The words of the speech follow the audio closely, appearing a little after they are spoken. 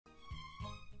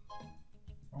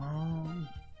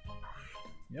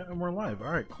Yeah, and we're live.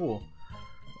 Alright, cool.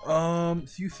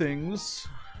 Few things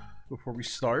before we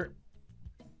start.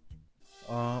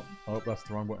 Oh, that's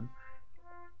the wrong button.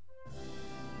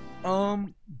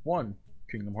 One,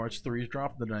 Kingdom Hearts 3 is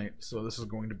dropping tonight, so this is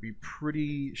going to be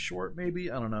pretty short, maybe?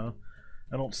 I don't know.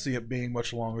 I don't see it being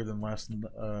much longer than last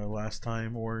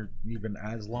time, or even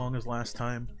as long as last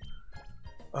time.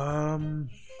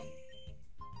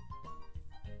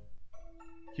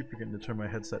 Keep forgetting to turn my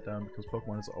headset down because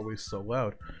Pokemon is always so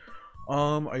loud.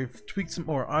 I've tweaked some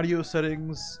more audio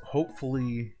settings.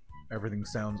 Hopefully everything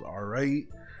sounds alright.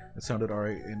 It sounded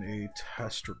alright in a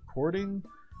test recording.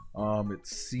 It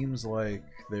seems like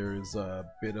there's a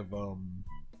bit of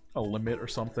a limit or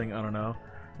something, I don't know.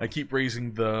 I keep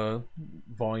raising the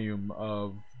volume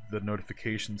of the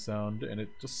notification sound and it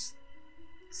just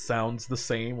sounds the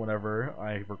same whenever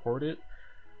I record it.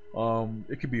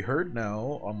 It can be heard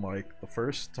now, unlike the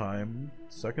first time.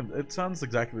 It sounds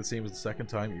exactly the same as the second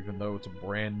time, even though it's a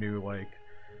brand new, like,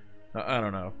 I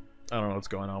don't know. I don't know what's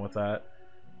going on with that.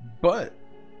 But,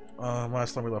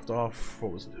 last time we left off,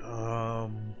 what was it?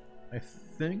 I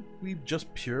think we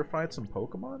just purified some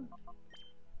Pokemon?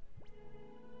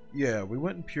 Yeah, we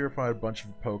went and purified a bunch of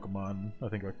Pokemon. I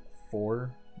think like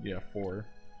 4. Yeah, 4.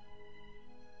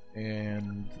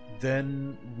 And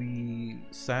then we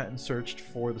sat and searched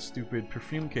for the stupid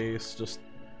perfume case just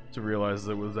to realize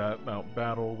it was at Mount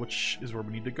Battle, which is where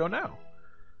we need to go now.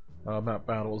 Mount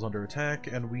Battle is under attack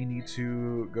and we need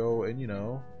to go and, you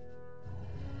know,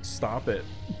 stop it.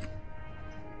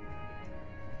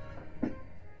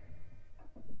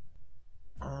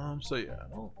 So yeah,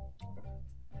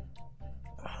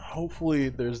 hopefully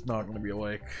there's not going to be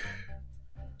like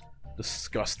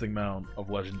disgusting amount of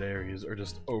legendaries or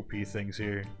just OP things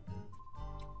here.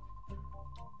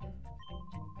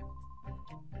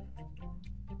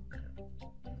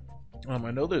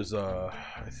 I know there's I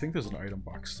think there's an item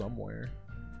box somewhere.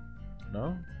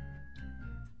 No?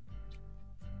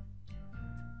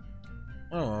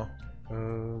 Oh.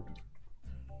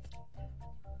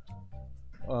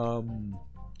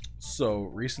 So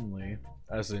recently,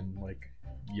 as in like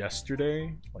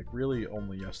yesterday, like really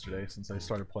only yesterday, since I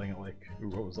started playing at like, ooh,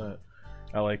 what was that?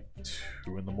 At like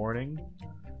 2 in the morning.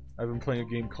 I've been playing a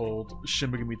game called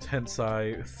Shin Megami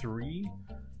Tensei 3.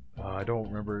 I don't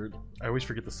remember. I always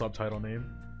forget the subtitle name.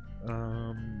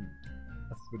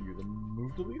 That's the video. The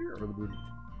move deleter or the move?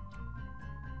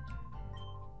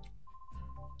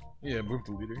 Yeah, move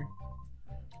deleter.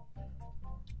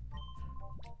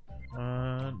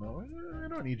 No, I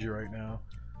don't need you right now.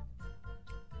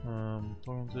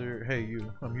 Hey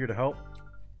you, I'm here to help.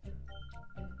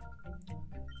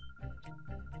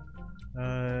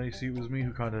 You see, it was me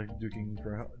who contacted Duking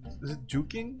for help. Is it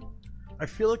Duking? I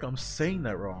feel like I'm saying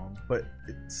that wrong, but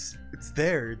it's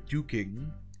there, Duking.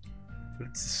 But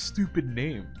it's a stupid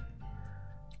name.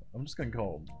 I'm just gonna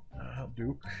call him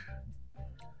Duke.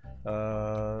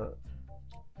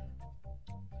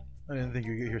 I didn't think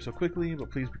you'd get here so quickly, but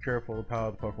please be careful. The power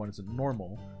of the Pokemon isn't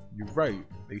normal. You're right.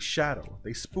 They shadow.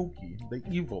 They spooky. They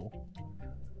evil.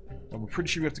 I'm pretty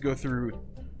sure we have to go through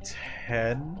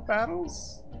 10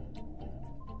 battles?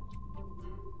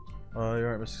 You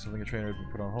aren't missing something. A trainer has been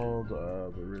put on hold,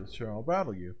 but really sure I'll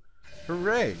battle you.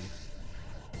 Hooray!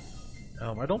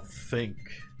 I don't think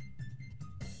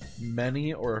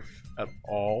many or at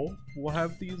all will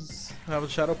have a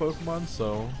shadow Pokemon,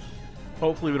 so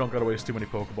hopefully we don't gotta waste too many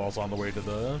Pokeballs on the way to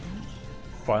the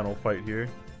final fight here.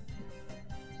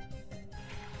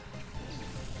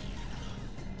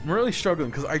 I'm really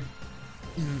struggling because I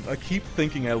keep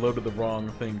thinking I loaded the wrong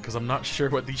thing because I'm not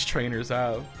sure what these trainers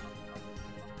have.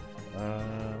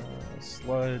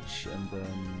 Sludge and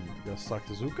then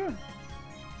Saktazuka?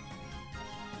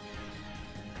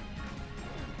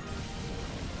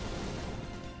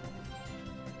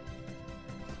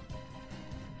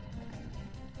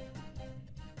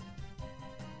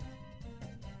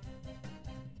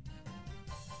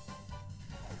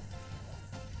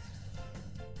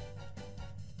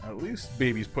 At least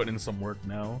Baby's putting in some work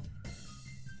now.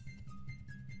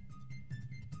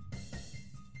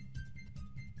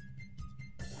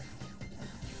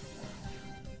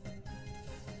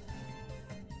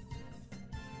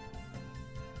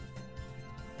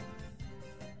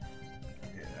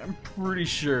 Yeah, I'm pretty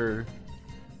sure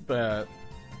that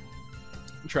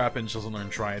Trapinch doesn't learn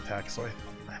Tri Attack, so I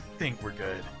think we're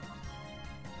good.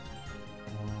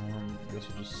 Guess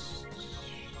we'll just,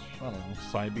 I don't know,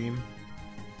 Psybeam.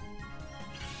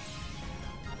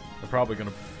 They're probably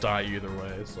gonna die either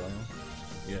way, so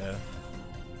yeah.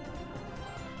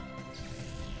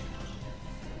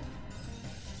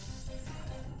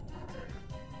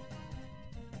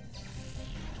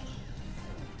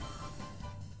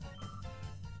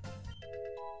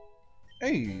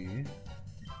 Hey!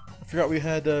 I forgot we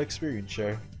had experience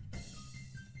share.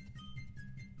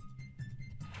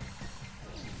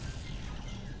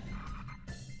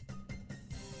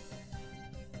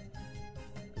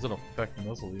 Doesn't affect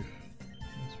muzzle leaf.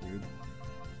 That's weird.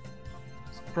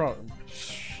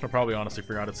 I probably honestly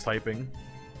forgot it's typing.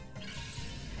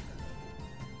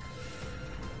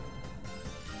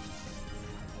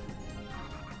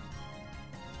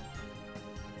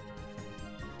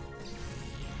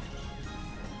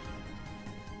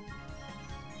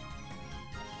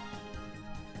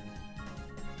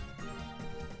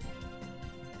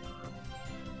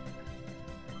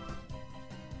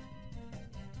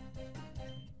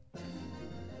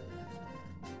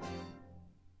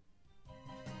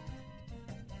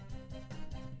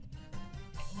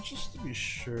 Just to be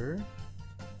sure.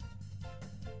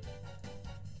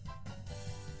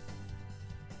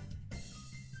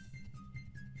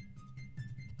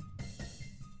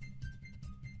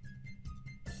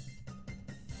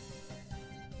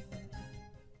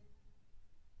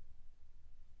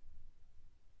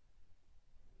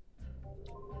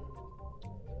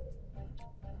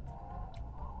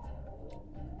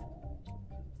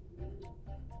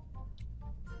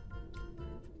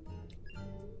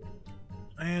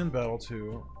 And battle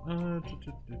 2.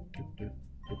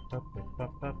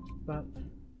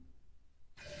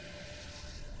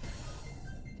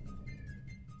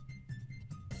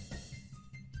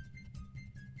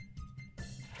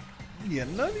 Yeah,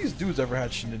 none of these dudes ever had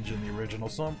Shinichi in the original,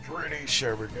 so I'm pretty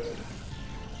sure we're good.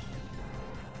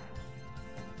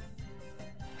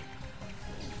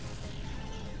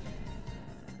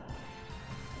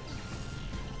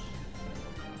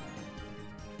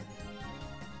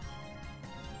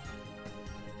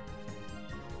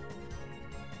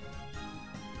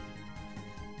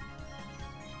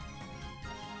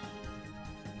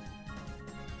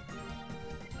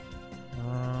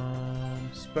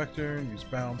 Spectre, use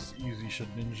bounce, easy shit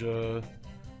ninja,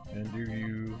 and do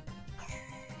you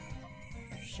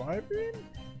side beam?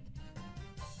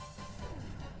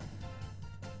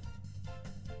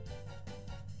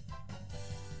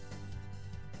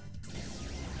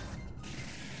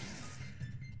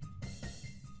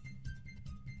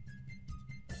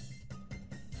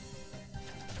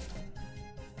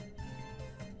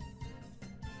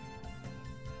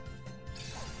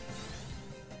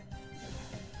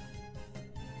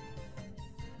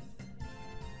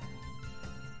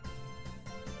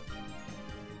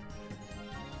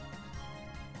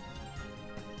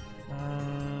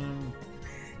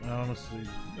 Honestly,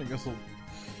 I guess I'll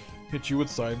hit you with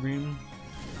side beam.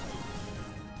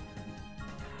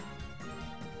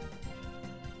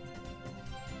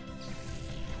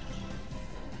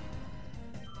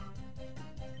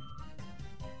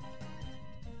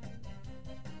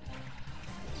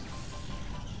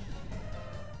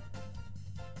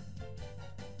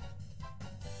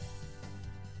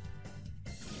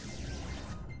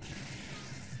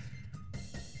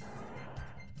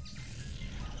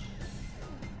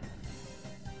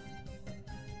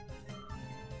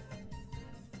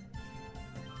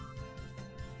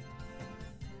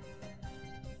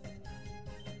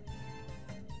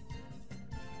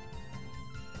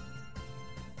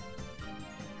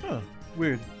 Huh,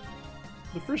 weird.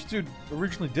 The first dude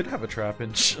originally did have a trap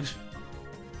inch.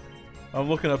 I'm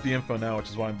looking up the info now, which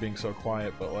is why I'm being so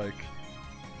quiet, but like,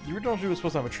 the original dude was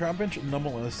supposed to have a trap inch, a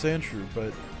numble, and a sandshrew,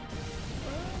 but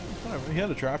he had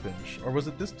a trap inch. Or was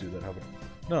it this dude that had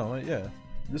a... No, yeah.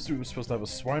 This dude was supposed to have a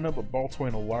Swinub, a Baltoy,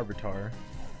 and a Larvitar.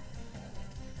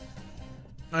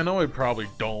 I know I probably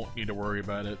don't need to worry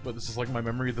about it, but this is like my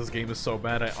memory of this game is so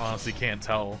bad I honestly can't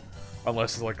tell.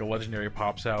 Unless like a legendary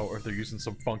pops out, or if they're using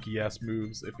some funky ass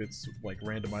moves, if it's like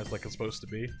randomized like it's supposed to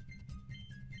be.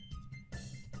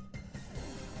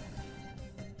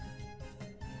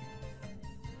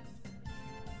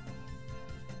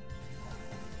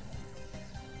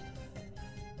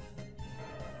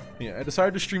 Yeah, I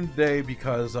decided to stream today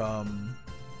because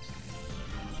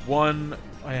one,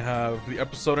 I have the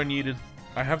episode I needed.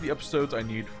 I have the episodes I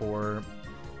need for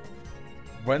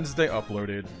Wednesday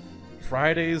uploaded.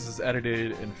 Fridays is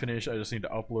edited and finished. I just need to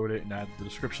upload it and add the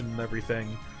description and everything.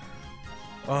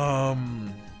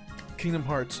 Kingdom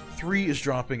Hearts 3 is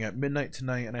dropping at midnight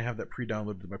tonight, and I have that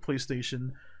pre-downloaded to my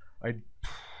PlayStation. I'd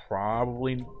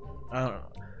probably, I don't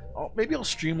know, maybe I'll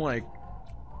stream like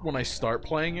when I start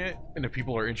playing it, and if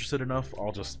people are interested enough,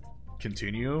 I'll just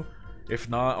continue. If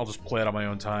not, I'll just play it on my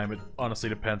own time. It honestly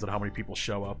depends on how many people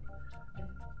show up.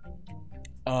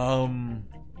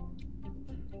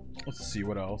 Let's see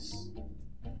what else.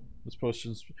 This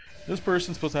person's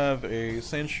supposed to have a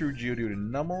Sandshrew, Geodude,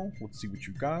 and Numel. Let's see what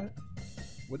you got.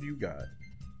 What do you got?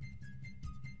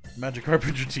 Magikarp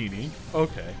and Dratini.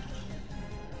 Okay.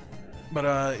 But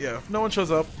yeah, if no one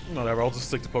shows up, whatever, I'll just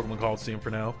stick to Pokemon Colosseum for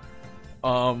now.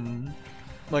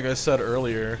 Like I said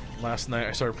earlier, last night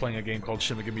I started playing a game called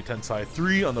Shin Megami Tensei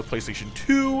 3 on the PlayStation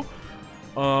 2.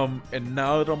 And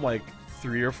now that I'm like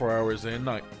 3 or 4 hours in,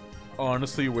 I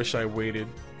honestly wish I waited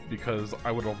because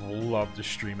I would have loved to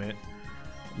stream it.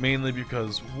 Mainly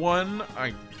because, one,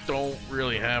 I don't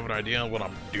really have an idea of what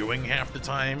I'm doing half the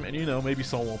time, and maybe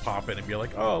someone will pop in and be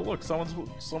like, oh look,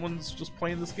 someone's just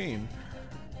playing this game.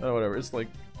 Whatever, it's like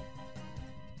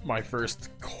my first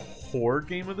core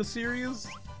game of the series.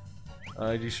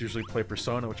 I just usually play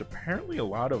Persona, which apparently a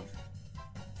lot of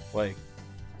Shin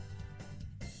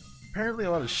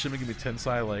Megami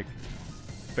Tensei like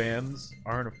fans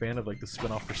aren't a fan of like the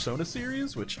spin-off Persona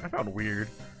series, which I found weird.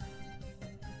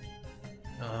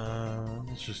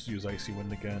 Let's just use Icy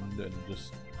Wind again and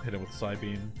just hit it with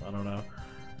Psybeam. I don't know.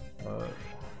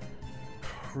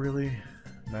 Really?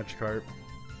 Magikarp?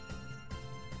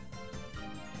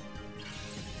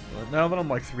 But now that I'm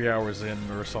like 3 hours in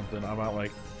or something, I'm at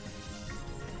like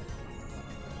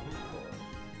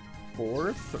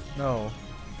 4th? No.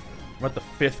 I'm at the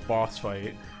 5th boss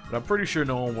fight. But I'm pretty sure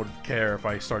no one would care if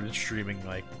I started streaming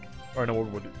like, or no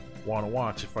one would want to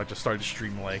watch if I just started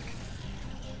streaming like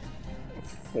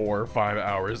 4 or 5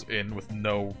 hours in with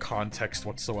no context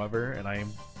whatsoever, and I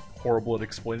am horrible at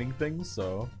explaining things,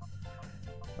 so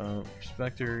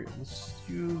Spectre, let's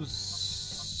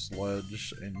use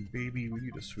Sludge, and baby, we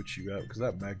need to switch you out because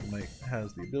that Magnemite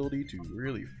has the ability to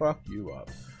really fuck you up.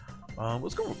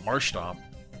 Let's go with Marshtomp.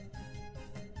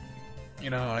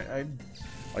 I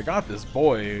got this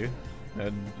boy,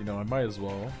 and I might as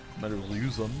well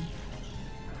use him.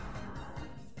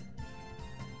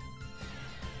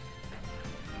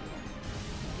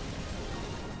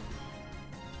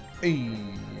 Hey.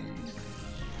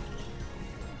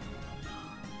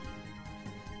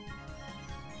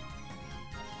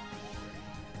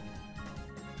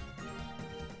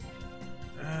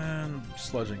 And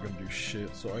Sludge ain't gonna do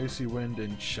shit, so Icy Wind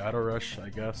and Shadow Rush, I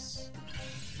guess.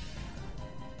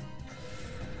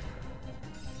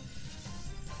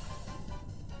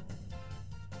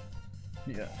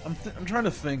 Yeah, I'm trying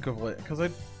to think of like, because I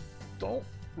don't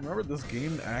remember this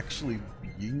game actually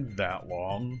being that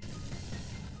long.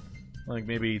 Like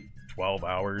maybe 12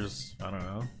 hours, I don't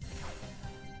know.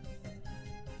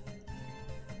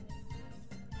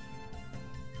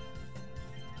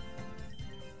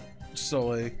 So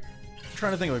like, I'm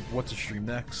trying to think of like what to stream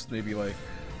next. Maybe like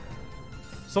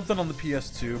something on the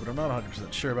PS2, but I'm not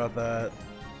 100% sure about that.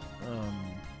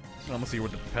 Honestly, it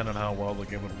would depend on how well the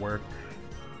game would work,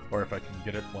 or if I can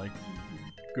get it like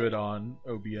good on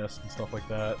OBS and stuff like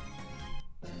that.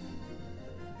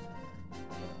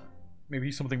 Maybe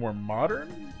something more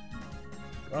modern?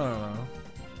 I don't know.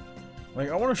 Like,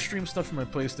 I want to stream stuff from my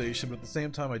PlayStation, but at the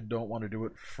same time, I don't want to do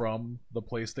it from the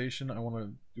PlayStation. I want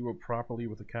to do it properly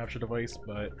with a capture device,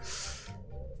 but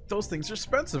those things are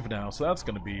expensive now, so that's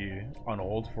going to be on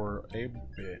hold for a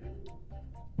bit.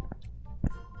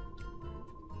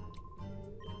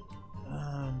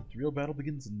 The real battle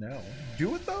begins now.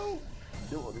 Do it, though?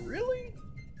 Do it, really?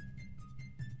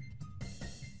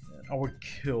 I would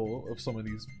kill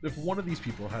if one of these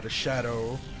people had a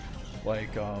shadow,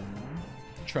 like,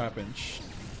 Trapinch.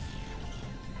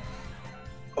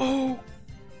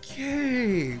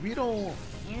 Okay, we don't,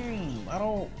 I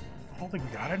don't think we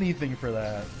got anything for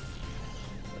that.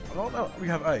 I don't know, we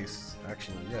have Ice,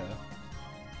 actually, yeah.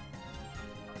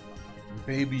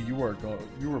 Baby, you were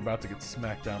about to get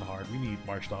smacked down hard. We need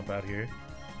Marshtomp out here.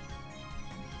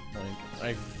 Like,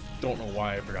 I don't know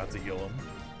why I forgot to heal him.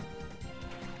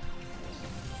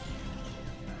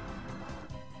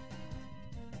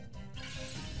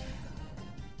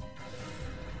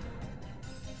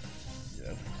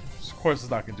 Of course,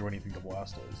 it's not going to do anything to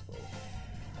Blastoise, but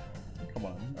come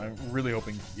on. I'm really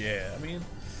hoping. Yeah, I mean,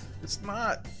 it's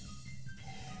not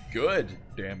good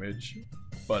damage,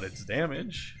 but it's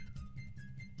damage.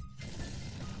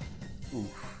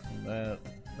 Oof, that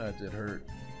did hurt.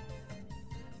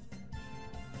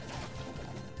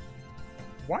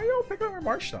 Why are y'all picking up my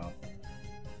Marshtomp?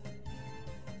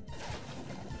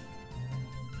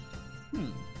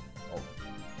 Oh.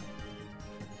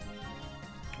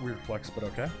 Weird flex, but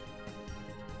okay.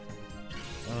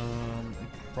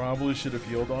 Probably should have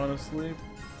healed, honestly.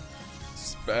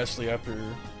 Especially after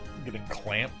getting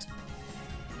clamped.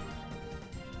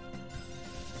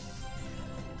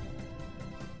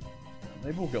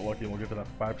 Maybe we'll get lucky and we'll get to that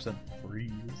 5%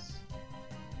 freeze.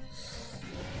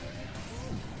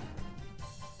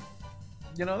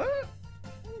 You know that?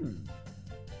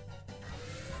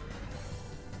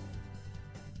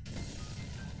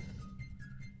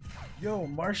 Yo,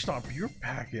 Marshtomp, you're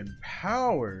packing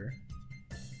power.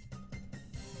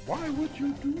 Why would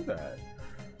you do that?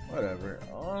 Whatever.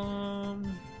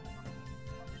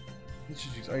 Let's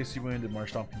just use Icy Wind and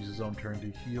Marshtomp use his own turn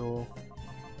to heal.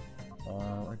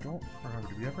 I don't remember.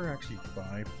 Did we ever actually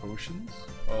buy potions?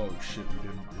 Oh shit, we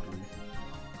didn't,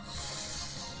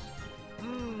 did we?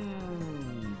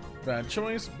 Bad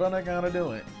choice, but I gotta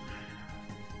do it.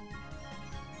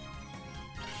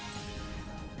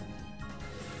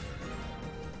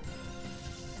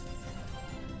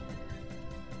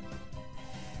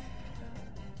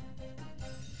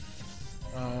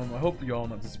 I hope y'all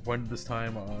not disappointed this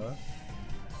time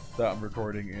that I'm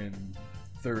recording in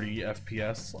 30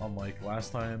 FPS unlike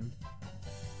last time.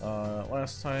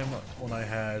 Last time when I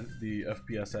had the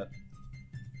FPS at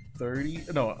 30,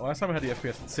 no, last time I had the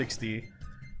FPS at 60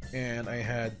 and I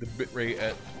had the bitrate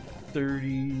at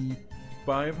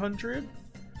 3500.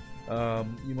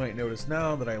 You might notice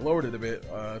now that I lowered it a bit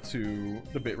to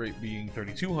the bitrate being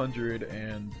 3200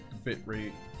 and the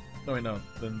bitrate, no wait, no,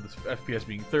 then the FPS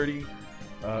being 30.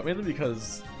 Mainly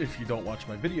because if you don't watch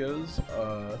my videos,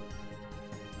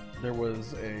 there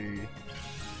was a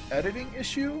editing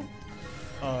issue.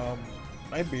 I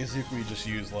basically just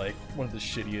use like one of the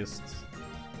shittiest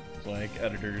like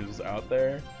editors out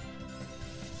there.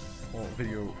 Well,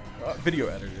 video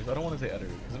editors. I don't want to say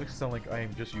editor because it makes it sound like I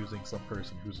am just using some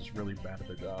person who's just really bad at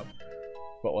their job.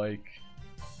 But like,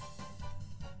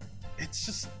 it's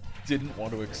just didn't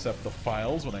want to accept the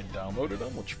files when I downloaded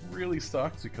them, which really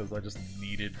sucked because I just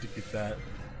needed to get that.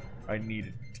 I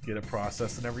needed to get it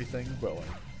processed and everything, but like,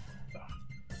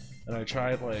 and I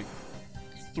tried like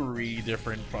 3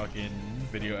 different fucking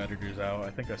video editors out. I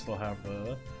think I still have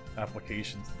the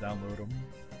applications to download them.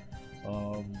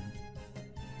 I'll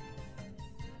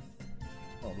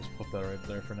just put that right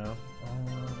there for now.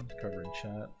 Cover in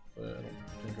chat, but I don't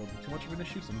think it'll be too much of an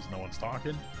issue since no one's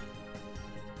talking.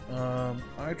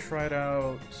 I tried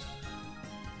out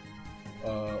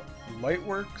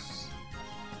Lightworks,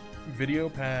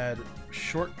 VideoPad,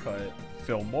 Shortcut,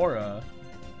 Filmora,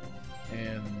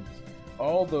 and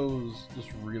all those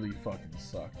just really fucking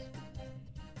sucked.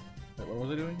 Wait, what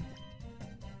was I doing?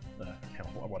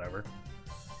 Whatever.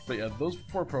 But yeah, those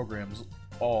 4 programs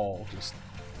all just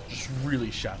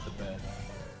really shot the bed.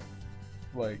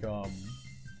 Like, let's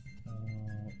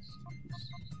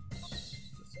see,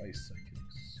 this ice psychics.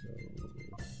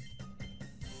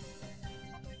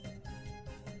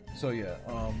 So yeah,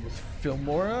 with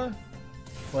Filmora,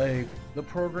 like, the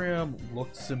program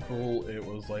looked simple. It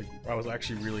was like, I was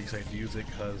actually really excited to use it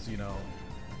because, you know,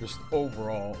 just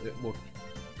overall it looked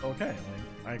okay.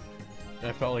 Like,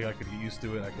 I felt like I could get used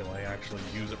to it. I could like actually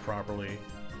use it properly,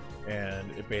 and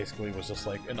it basically was just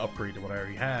like an upgrade to what I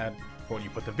already had. But when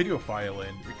you put the video file in,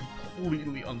 it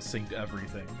completely unsynced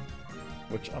everything,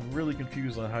 which I'm really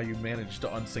confused on how you manage to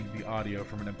unsync the audio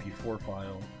from an MP4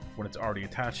 file when it's already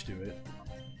attached to it.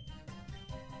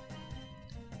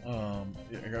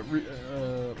 Yeah, I got with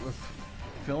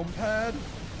FilmPad,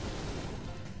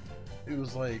 it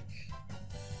was like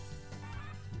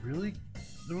really.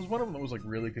 There was one of them that was like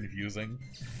really confusing,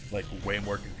 like way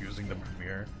more confusing than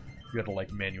Premiere. You had to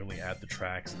like manually add the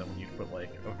tracks, and then when you put like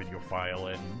a video file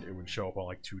in, it would show up on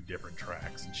like 2 different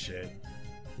tracks and shit.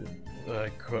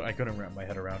 I couldn't wrap my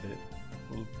head around it.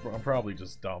 I'm probably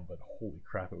just dumb, but holy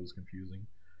crap, it was confusing.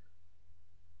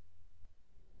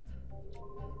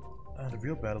 The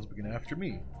real battles begin after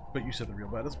me, but you said the real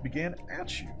battles began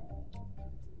at you.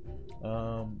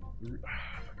 I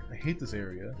hate this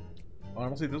area.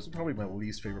 Honestly, this is probably my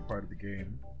least favorite part of the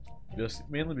game. Just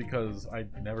mainly because I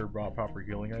never brought proper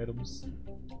healing items,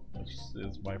 which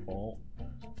is my fault.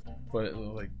 But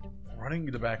like, running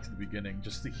back to the beginning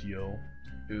just to heal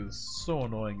is so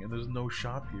annoying, and there's no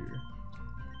shop here.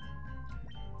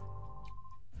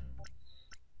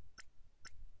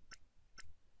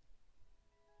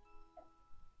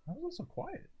 How is it so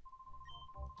quiet?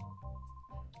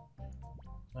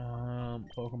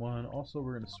 Pokemon. Also,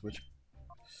 we're gonna switch.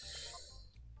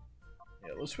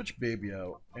 Yeah, let's switch Baby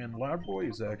out. And Loud Boy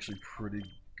is actually pretty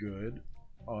good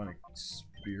on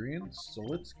experience, so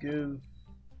let's give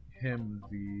him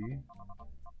the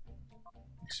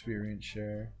experience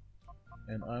share.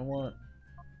 And I want,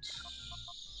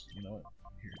 you know what?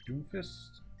 Here,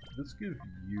 Doomfist. Let's give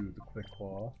you the Quick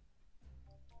Claw.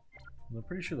 And I'm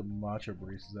pretty sure the Matcha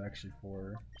Brace is actually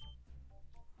for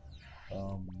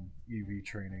EV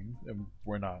training, and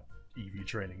we're not EV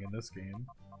training in this game,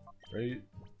 right?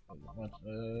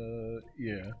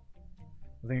 Yeah.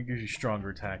 I think it gives you stronger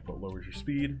attack but lowers your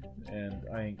speed, and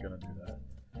I ain't gonna do that.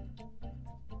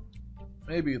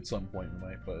 Maybe at some point we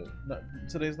might, but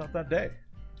today's not that day.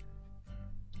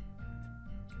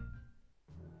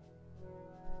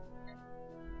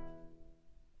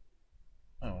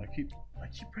 I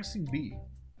keep pressing B.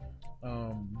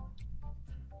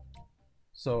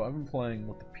 So I've been playing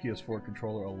with the PS4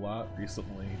 controller a lot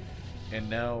recently, and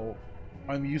now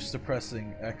I'm used to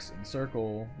pressing X and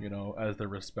circle, you know, as their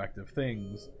respective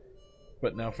things.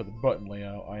 But now for the button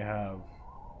layout, I have,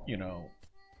 you know,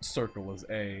 circle is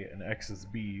A and X is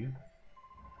B.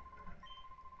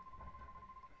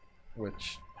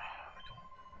 Which,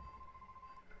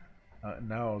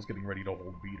 now I was getting ready to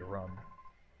hold B to run.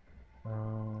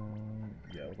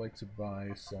 Yeah, I would like to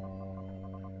buy some...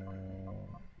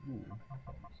 Ooh.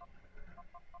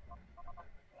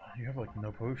 You have like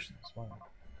no potions, wow.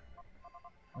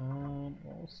 Well,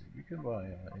 let's see, we can buy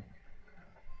like...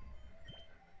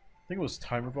 I think it was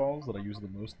timer balls that I use the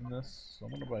most in this, so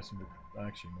I'm gonna buy some...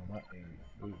 Actually, no, not 8.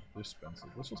 They're expensive.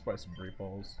 Let's just buy some great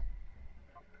balls.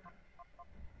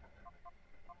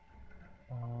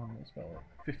 Let's buy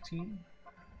like 15?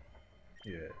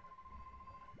 Yeah.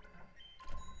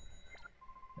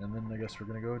 And then I guess we're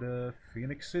gonna go to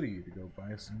Phoenix City to go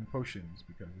buy some potions,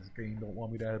 because this game don't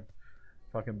want me to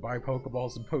fucking buy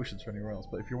Pokeballs and potions for anywhere else.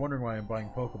 But if you're wondering why I'm buying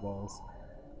Pokeballs,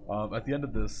 at the end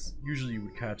of this, usually you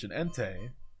would catch an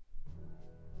Entei,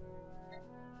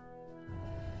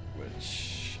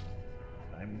 which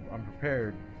I'm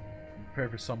prepared. I'm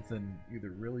prepared for something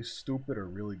either really stupid or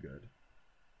really good.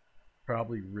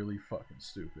 Probably really fucking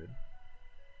stupid.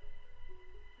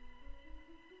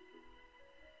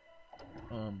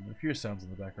 If you hear sounds in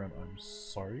the background, I'm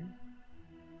sorry.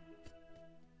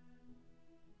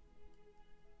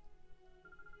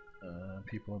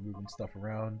 People are moving stuff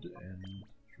around, and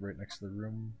it's right next to the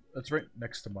room. It's right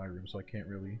next to my room, so I can't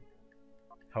really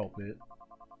help it.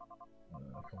 I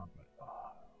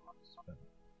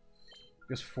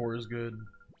guess 4 is good.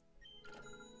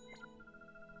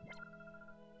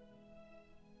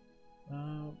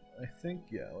 I think,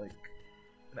 yeah, like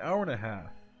an hour and a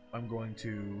half, I'm going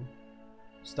to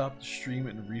stop the stream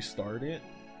and restart it,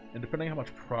 and depending on how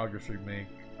much progress we make,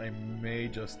 I may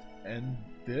just end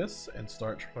this and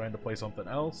start trying to play something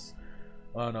else.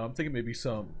 No, I'm thinking maybe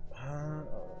some...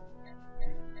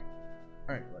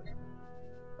 Alright,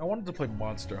 I wanted to play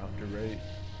Monster Hunter, right?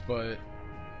 But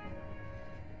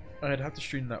I'd have to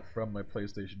stream that from my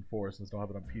PlayStation 4 since I don't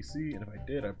have it on PC, and if I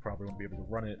did, I probably wouldn't be able to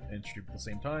run it and stream at the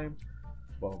same time.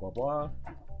 Blah blah blah.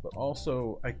 But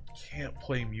also, I can't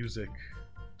play music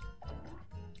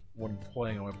when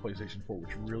playing on my PlayStation 4,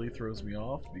 which really throws me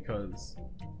off because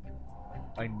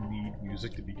I need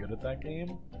music to be good at that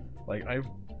game. Like, I've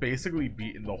basically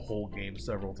beaten the whole game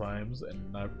several times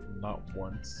and not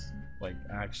once, like,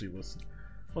 actually listened.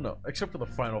 Well, no, except for the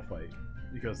final fight,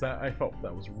 because that I felt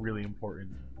that was really important.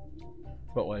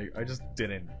 But, like, I just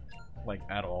didn't, like,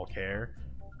 at all care.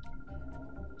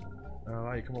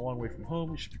 You come a long way from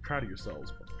home, you should be proud of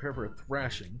yourselves, but prepare for a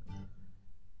thrashing.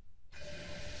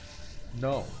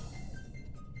 No.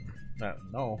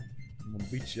 No. I'm gonna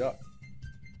beat you up.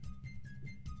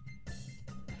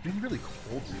 It's been really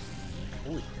cold recently.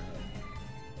 Holy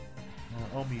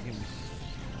crap. All mediums.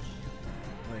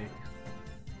 Like,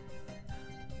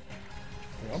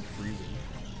 I'm freezing.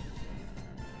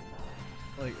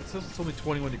 Like, it says it's only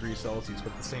 21 degrees Celsius,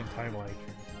 but at the same time, like,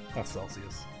 not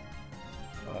Celsius.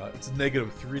 It's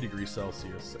 -3 degrees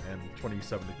Celsius and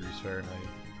 27 degrees Fahrenheit.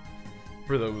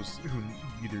 For those who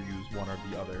either use one or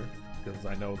the other, because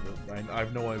I know that I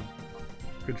know I've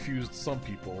confused some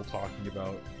people talking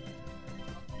about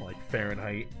like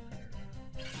Fahrenheit.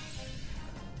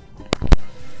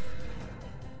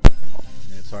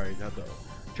 And sorry, I had to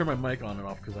turn my mic on and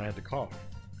off because I had to cough,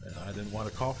 and I didn't want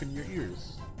to cough in your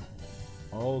ears.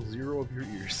 All 0 of your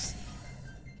ears.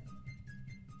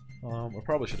 I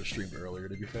probably should have streamed earlier,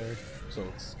 to be fair. So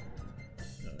it's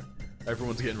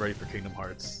everyone's getting ready for Kingdom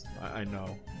Hearts. I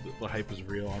know the hype is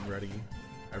real. I'm ready.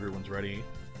 Everyone's ready.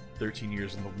 13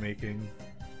 years in the making.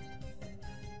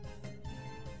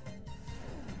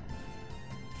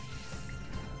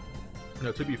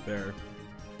 No, to be fair,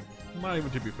 not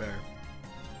even to be fair,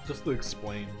 just to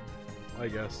explain, I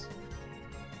guess.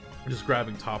 Just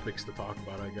grabbing topics to talk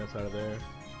about, I guess, out of there.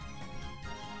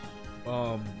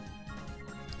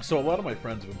 So a lot of my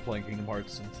friends have been playing Kingdom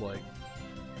Hearts since, like,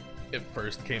 it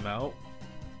first came out,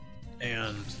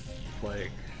 and,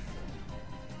 like,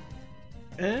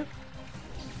 no,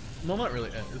 not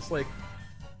really, it's like,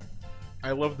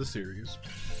 I love the series.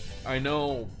 I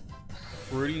know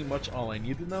pretty much all I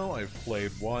need to know. I've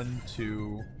played 1,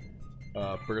 2,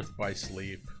 Birth by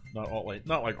Sleep,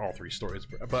 not like all 3 stories,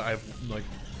 but I've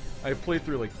played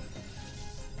through, like,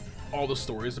 all the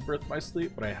stories of Birth by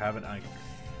Sleep, but I haven't, like,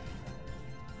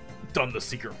 done the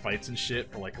secret fights and shit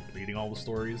for, like, completing all the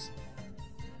stories,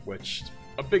 which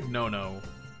a big no-no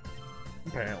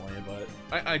apparently, but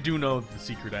I do know the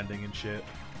secret ending and shit.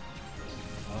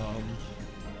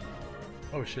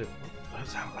 Oh shit.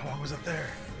 How long was it there?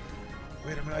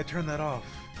 Wait a minute, I turned that off.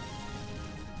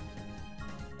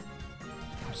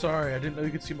 I'm sorry, I didn't know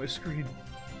you could see my screen.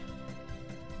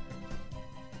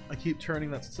 I keep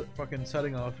turning that fucking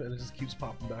setting off and it just keeps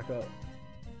popping back up.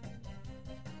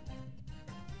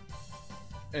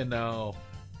 And now...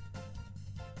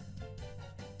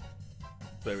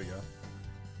 There we go.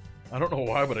 I don't know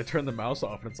why, but I turned the mouse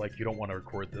off and it's like, you don't want to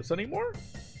record this anymore?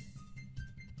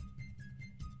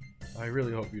 I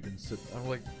really hope you didn't sit... I'm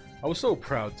like... I was so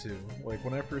proud too. Like,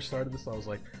 when I first started this, I was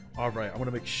like, alright, I'm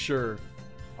gonna make sure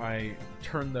I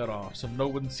turn that off so no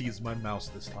one sees my mouse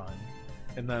this time.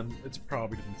 And then it's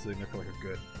probably been sitting there for like a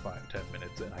good 5-10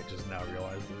 minutes and I just now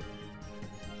realized it.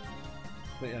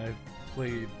 But yeah, I've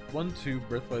played 1-2,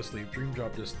 Birth by Sleep, Dream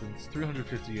Drop Distance,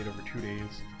 358 over 2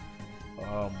 days.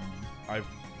 I've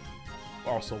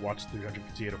also watched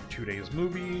 358 over 2 days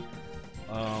movie.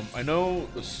 I know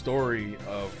the story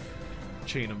of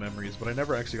Chain of Memories, but I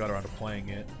never actually got around to playing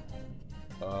it.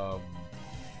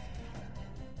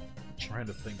 Trying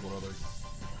to think what other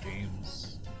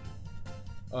games.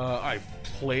 I've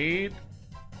played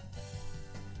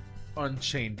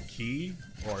Unchained Key,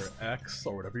 or X,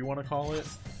 or whatever you want to call it.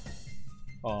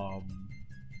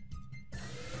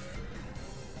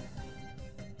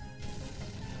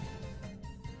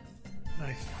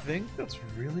 I think that's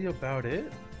really about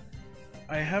it.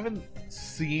 I haven't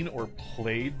seen or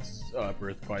played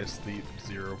Birth by Sleep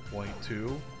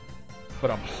 0.2,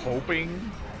 but I'm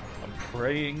hoping, I'm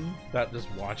praying that just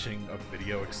watching a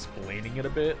video explaining it a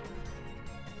bit,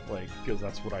 like, because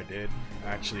that's what I did,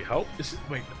 actually helped.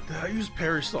 Wait, did I use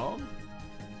Perish Song?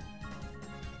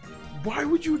 Why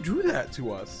would you do that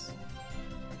to us?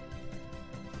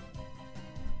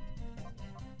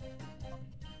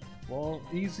 Well,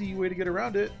 easy way to get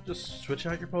around it, just switch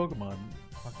out your Pokemon.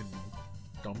 Fucking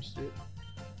dumb shit.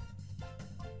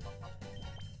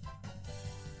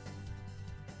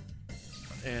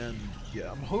 And yeah,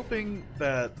 I'm hoping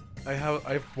that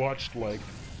I've watched like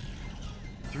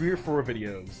 3 or 4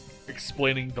 videos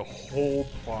explaining the whole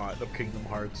plot of Kingdom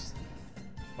Hearts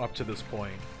up to this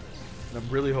point. And I'm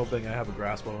really hoping I have a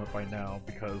grasp on it by now,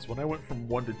 because when I went from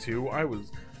 1 to 2, I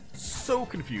was so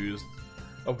confused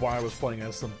of why I was playing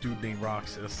as some dude named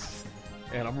Roxas.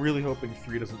 And I'm really hoping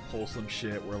 3 doesn't pull some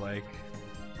shit where, like,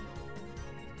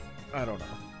 I don't know.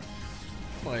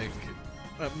 Like,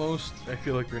 at most, I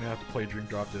feel like you're gonna have to play Dream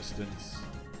Drop Distance,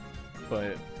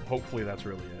 but hopefully that's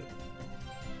really it.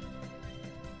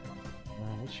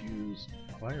 Let's use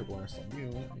Fire Blast on you,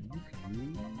 and you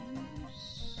can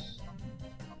use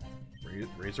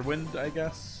Razor Wind, I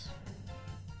guess.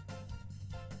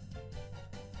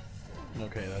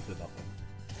 Okay, that did nothing.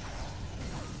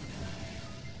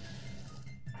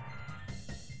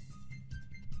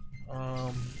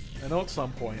 I know at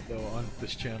some point though on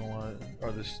this channel,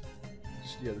 or this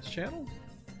channel?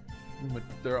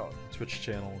 They're on Twitch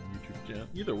channel and YouTube channel.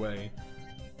 Either way,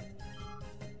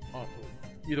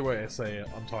 I say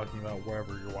I'm talking about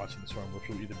wherever you're watching this from, which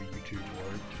will either be YouTube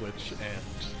or Twitch,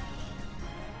 and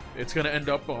it's gonna end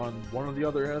up on one or the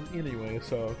other end anyway.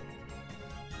 So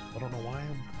I don't know why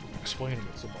I'm explaining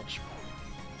it so much,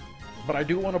 but I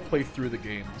do want to play through the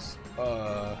games.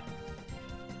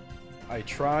 I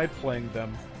tried playing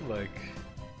them, like,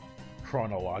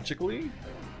 chronologically,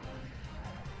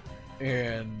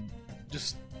 and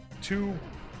just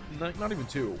not even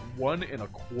 2,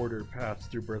 1.25 paths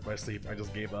through Birth by Sleep, I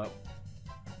just gave up.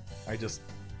 I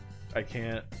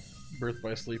can't. Birth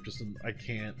by Sleep, I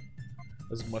can't.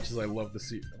 As much as I love the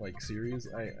series,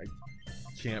 I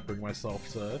can't bring myself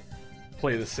to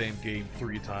play the same game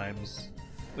 3 times.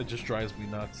 It just drives me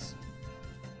nuts.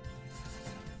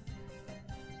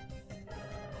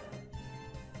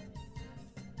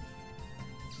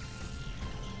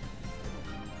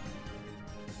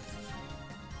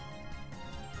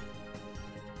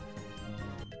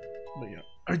 But yeah,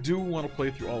 I do want to play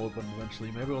through all of them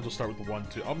eventually. Maybe I'll just start with the 1,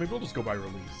 2. Oh, maybe I'll just go by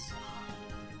release.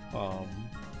 I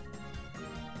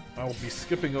will be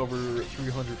skipping over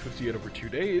 358 over 2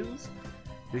 days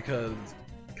because,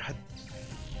 god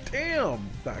damn,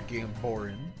 that game's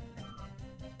boring.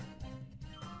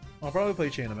 I'll probably play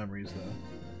Chain of Memories though,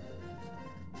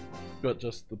 but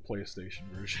just the PlayStation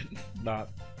version, not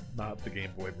the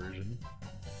Game Boy version.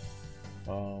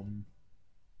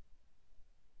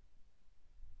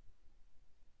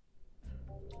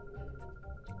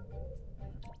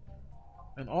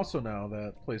 And also now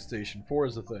that PlayStation 4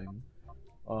 is a thing,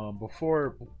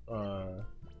 before,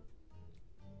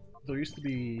 there used to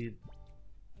be,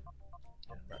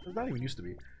 not even used to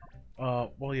be,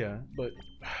 well yeah, but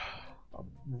I'm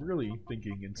really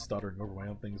thinking and stuttering over my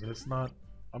own things, and it's not.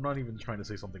 I'm not even trying to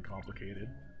say something complicated.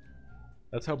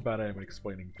 That's how bad I am at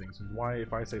explaining things, and why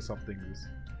if I say something is,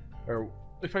 or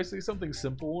if I say something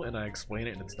simple and I explain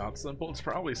it and it's not simple, it's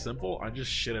probably simple. I'm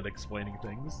just shit at explaining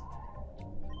things.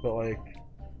 But like,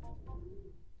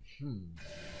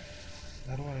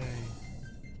 how do I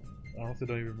honestly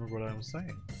don't even remember what I was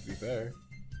saying, to be fair.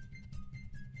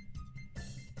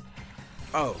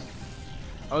 Oh,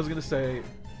 I was gonna say,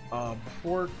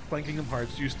 before playing Kingdom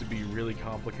Hearts used to be really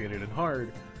complicated and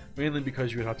hard, mainly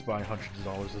because you would have to buy hundreds of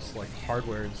dollars of like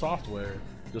hardware and software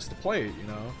just to play it, you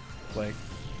know? Like,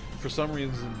 for some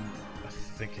reason, I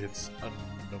think it's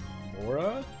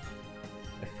Nomura?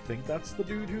 I think that's the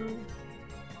dude who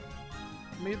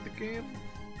made the game?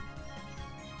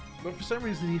 But for some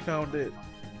reason he found it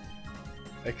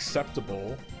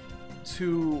acceptable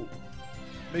to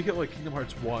make it like Kingdom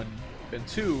Hearts 1 and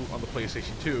 2 on the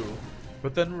PlayStation 2,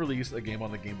 but then release a game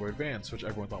on the Game Boy Advance, which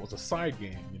everyone thought was a side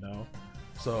game, you know?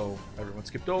 So everyone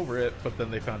skipped over it, but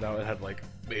then they found out it had like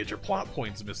major plot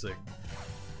points missing.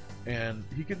 And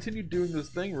he continued doing this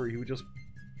thing where he would just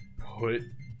put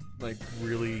like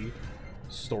really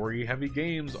story-heavy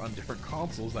games on different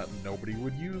consoles that nobody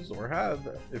would use or have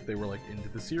if they were like into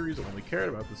the series or only cared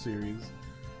about the series.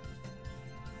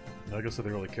 I guess if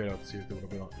they really cared about the series, they would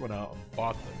have went out and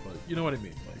bought them, but you know what I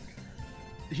mean.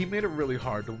 Like, he made it really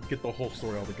hard to get the whole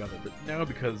story all together, but now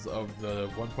because of the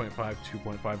 1.5,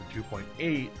 2.5, and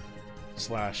 2.8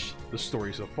 slash the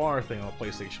story so far thing on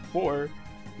PlayStation 4,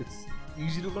 it's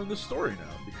easy to learn the story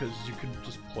now because you can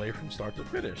just play from start to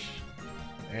finish.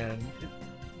 And it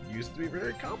used to be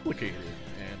very complicated,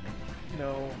 and you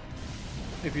know,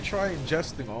 if you try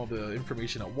ingesting all the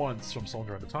information at once from someone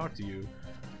trying to talk to you,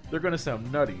 they're gonna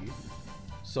sound nutty.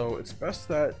 So it's best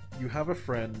that you have a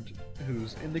friend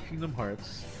who's into Kingdom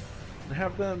Hearts and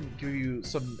have them give you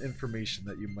some information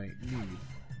that you might need,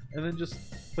 and then just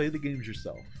play the games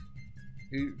yourself.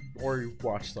 Or you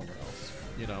watch someone else,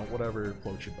 you know, whatever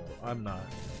floats your boat. I'm not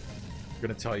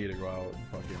gonna tell you to go out and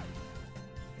fucking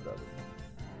whatever.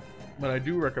 But I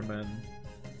do recommend,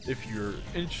 if you're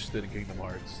interested in Kingdom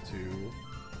Hearts, to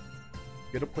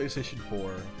get a PlayStation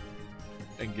 4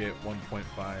 and get 1.5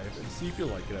 and see if you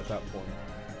like it at that point.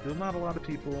 There's not a lot of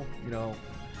people, you know,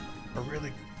 are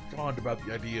really fond about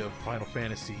the idea of Final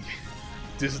Fantasy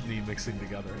Disney mixing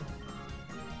together.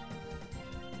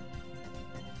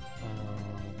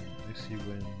 Icy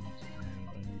Wind, and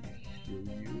I need to heal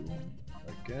you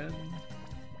again.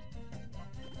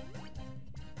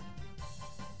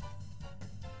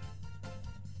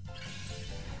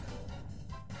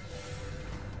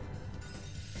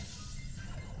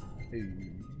 Hey.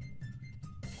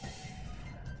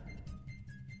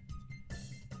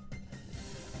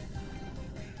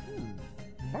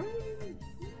 Why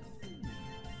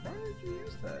did you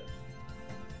use that?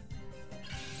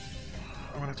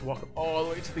 I'm gonna have to walk all the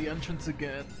way to the entrance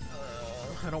again.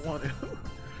 I don't want to.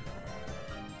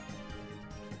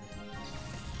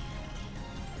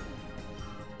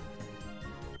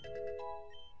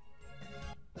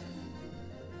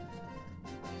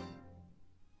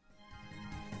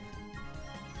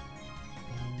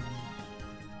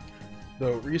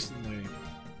 Though recently,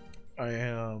 I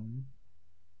am.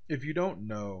 If you don't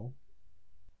know,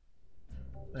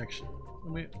 actually,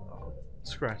 let me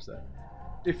scratch that.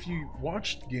 If you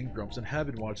watched Game Grumps and have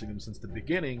been watching them since the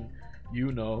beginning,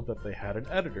 you know that they had an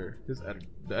editor.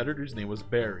 The editor's name was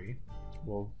Barry.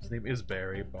 Well, his name is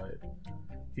Barry, but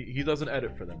he doesn't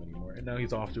edit for them anymore, and now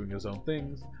he's off doing his own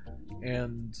things.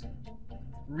 And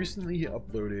recently he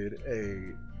uploaded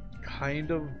a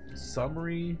kind of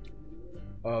summary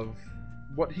of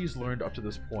what he's learned up to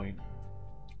this point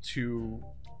to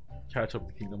catch up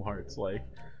to Kingdom Hearts. Like,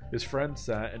 his friend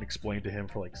sat and explained to him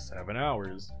for like 7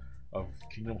 hours of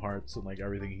Kingdom Hearts and like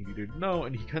everything he needed to know,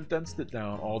 and he condensed it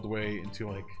down all the way into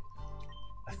like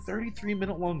a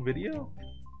 33-minute long video.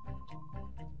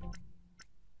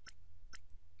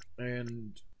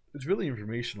 And it's really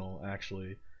informational,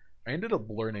 actually. I ended up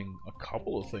learning a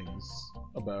couple of things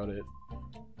about it,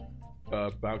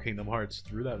 about Kingdom Hearts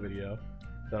through that video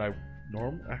that I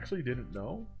actually didn't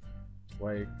know.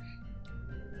 Like,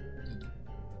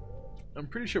 I'm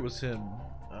pretty sure it was him.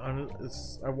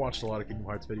 I watched a lot of Kingdom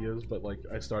Hearts videos, but like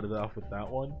I started off with that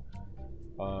one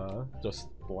just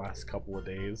the last couple of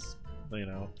days, you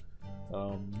know.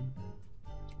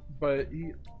 But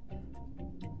he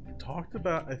talked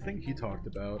about, I think he talked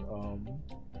about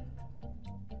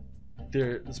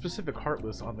the specific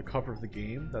Heartless on the cover of the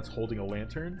game that's holding a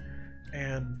lantern,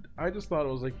 and I just thought it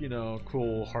was like, you know,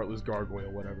 cool Heartless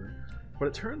gargoyle, whatever. But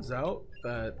it turns out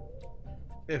that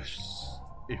if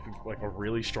if like a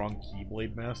really strong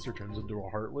Keyblade Master turns into a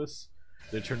Heartless,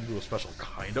 they turn into a special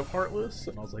kind of Heartless,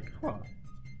 and I was like, huh,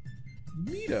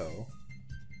 neato.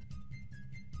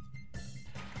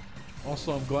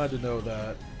 Also, I'm glad to know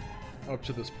that up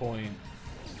to this point,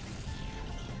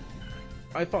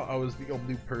 I thought I was the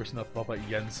only person that thought that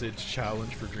Yensid's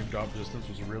challenge for Dream Drop Distance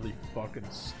was really fucking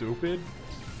stupid.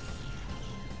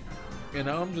 And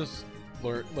now I'm just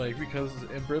like, because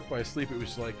in Birth by Sleep it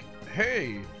was like,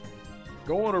 hey,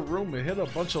 go in a room and hit a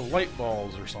bunch of light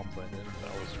balls or something, and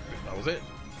that was it.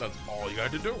 That's all you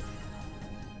had to do.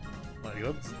 Like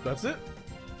that's it.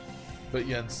 But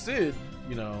Yensid,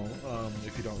 you know,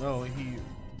 if you don't know,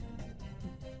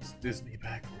 it's Disney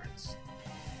backwards.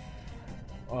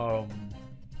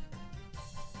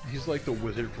 He's like the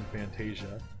wizard from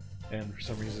Fantasia, and for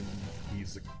some reason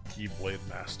he's a Keyblade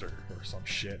Master or some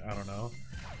shit, I don't know.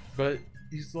 But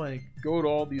he's like, go to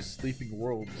all these sleeping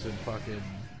worlds and fucking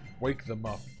wake them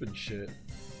up and shit.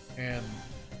 And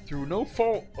through no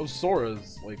fault of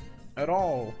Sora's, like, at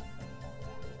all,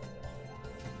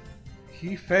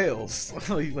 he fails.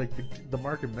 like the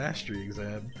Mark of Mastery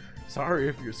exam. Sorry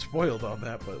if you're spoiled on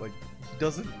that, but like, he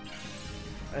doesn't,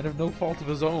 and of no fault of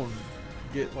his own,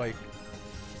 get like,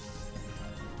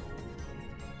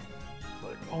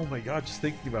 oh my god, just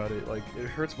thinking about it, like, it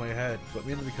hurts my head, but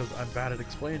mainly because I'm bad at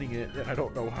explaining it, and I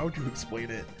don't know how to explain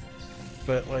it.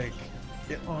 But, like,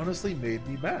 it honestly made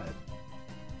me mad.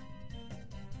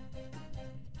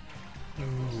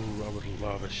 Ooh, I would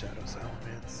love a Shadow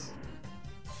Salamence.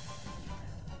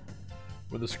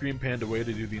 When the screen panned away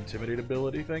to do the Intimidate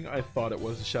ability thing, I thought it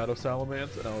was a Shadow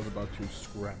Salamence, and I was about to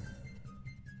scram.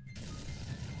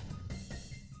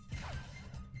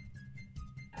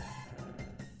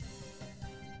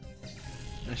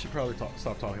 I should probably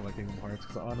stop talking about Kingdom Hearts,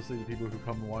 because honestly, the people who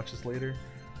come and watch this later,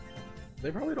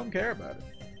 they probably don't care about it.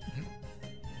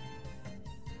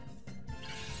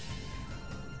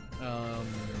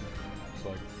 So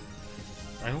like,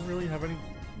 I don't really have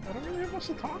much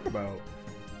to talk about.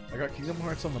 I got Kingdom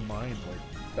Hearts on the mind,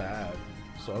 like, bad.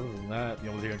 So other than that, the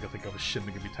only thing I can think of is Shin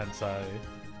Megami Tensei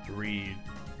 3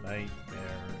 Nightmares.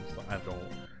 I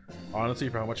don't. Honestly,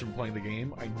 for how much I've been playing the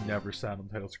game, I never sat on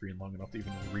the title screen long enough to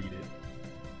even read it.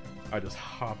 I just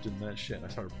hopped in that shit and I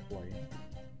started playing.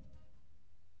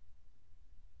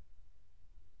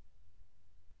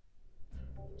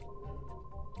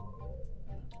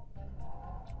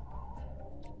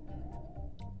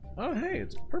 Oh hey,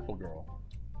 it's Purple Girl.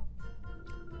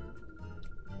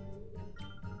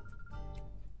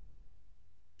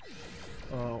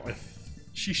 Oh,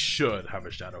 she should have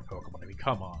a Shadow Pokemon. I mean,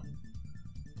 come on.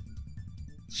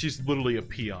 She's literally a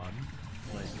peon.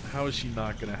 Like, how is she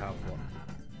not gonna have one?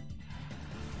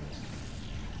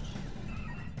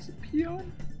 Is it peon?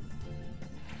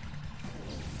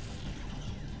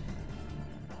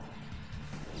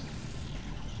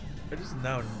 I just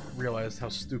now realized how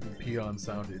stupid peon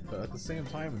sounded, but at the same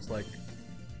time, it's like,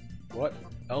 what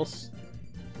else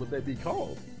would they be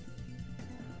called?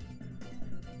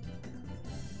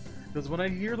 Because when I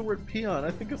hear the word peon,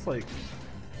 I think it's like,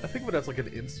 I think of it as like an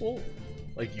insult,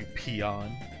 like you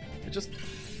peon. It just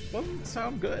doesn't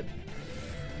sound good.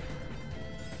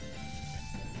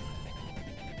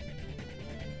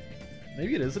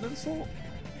 Maybe it is an insult.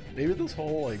 Maybe this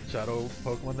whole like Shadow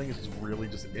Pokemon thing is just really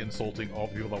just insulting all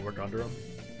the people that work under him.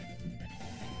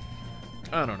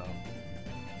 I don't know.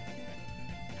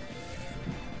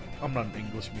 I'm not an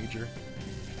English major.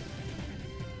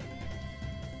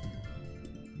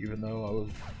 Even though I was...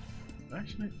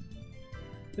 Actually,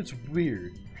 it's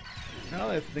weird. Now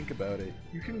that I think about it,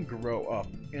 you can grow up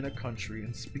in a country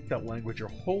and speak that language your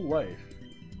whole life.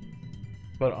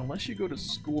 But unless you go to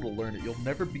school to learn it, you'll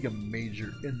never be a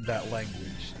major in that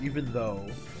language, even though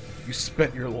you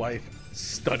spent your life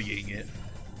studying it.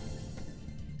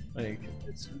 Like,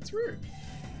 it's weird.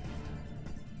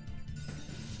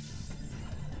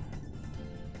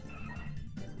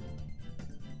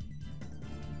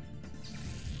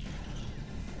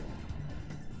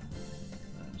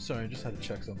 Sorry, I just had to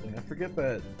check something. I forget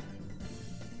that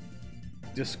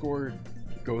Discord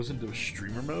goes into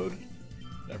streamer mode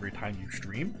every time you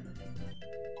stream.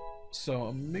 So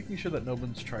I'm making sure that no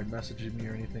one's tried messaging me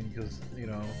or anything, because, you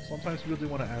know, sometimes people do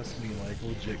want to ask me, like,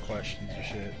 legit questions or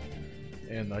shit,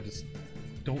 and I just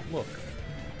don't look.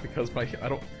 Because if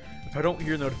I don't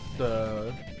hear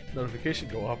the notification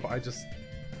go off, I just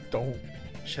don't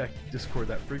check Discord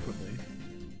that frequently.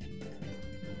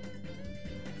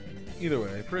 Either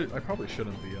way, I probably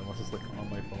shouldn't be, unless it's like on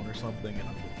my phone or something and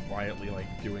I'm quietly like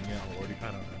doing it already. I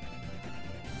don't know.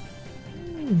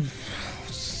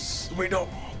 Wait, no!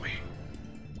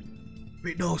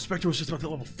 Wait, no! Spectre was just about to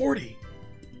level 40!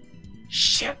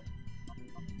 Shit!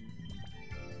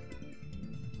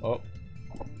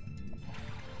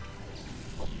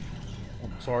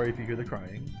 sorry if you hear the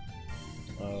crying.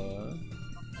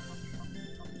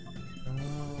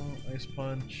 Ice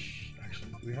Punch.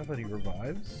 Actually, do we have any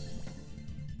revives?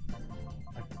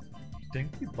 I think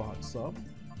we bought some.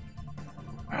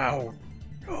 Ow!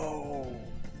 No!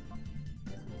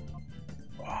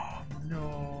 Oh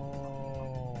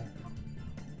no!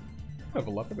 I have a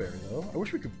Leopard Berry though. I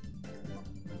wish we could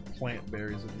plant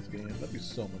berries in this game. That'd be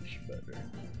so much better.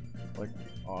 Like,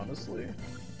 honestly.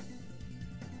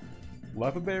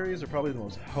 Leopard berries are probably the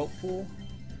most helpful.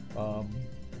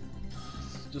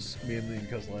 Just mainly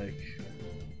because, like,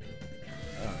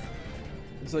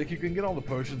 it's like you can get all the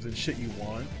potions and shit you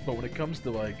want, but when it comes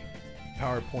to, like,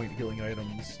 PowerPoint healing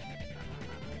items,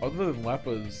 other than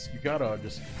Leppas, you gotta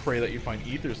just pray that you find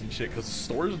ethers and shit, because the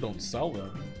stores don't sell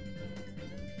them.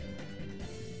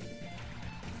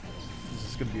 Is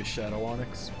this gonna be a Shadow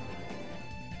Onyx?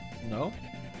 No?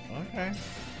 Okay.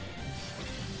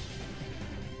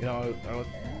 You know,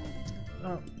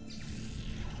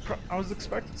 I was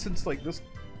expecting, since, like, this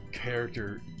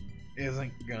character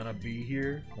isn't gonna be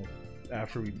here, like,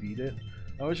 after we beat it,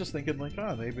 I was just thinking, like,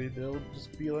 oh, maybe they'll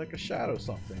just be like a shadow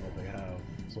something that they have,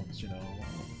 since, you know.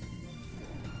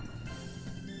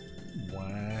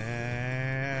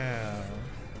 Wow.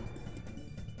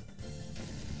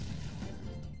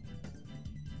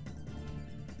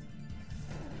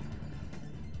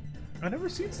 I've never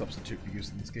seen Substitute be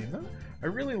used in this game. I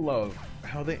really love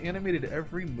how they animated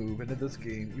every move into this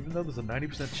game, even though there's a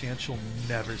 90% chance you'll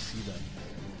never see them.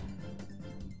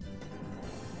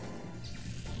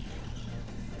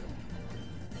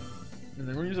 And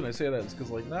the reason I say that is because,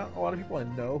 like, not a lot of people I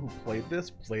know who played this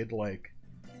played, like,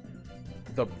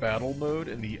 the battle mode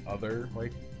and the other,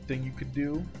 like, thing you could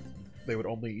do. They would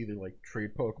only either, like,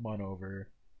 trade Pokemon over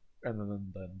and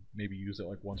then maybe use it,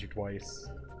 like, once or twice.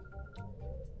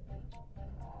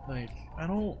 Like, I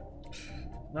don't...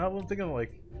 Now I'm thinking,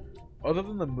 like, other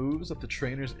than the moves that the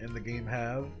trainers in the game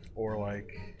have, or,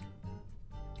 like,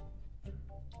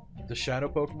 the Shadow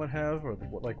Pokemon have, or,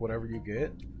 like, whatever you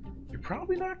get, you're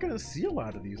probably not going to see a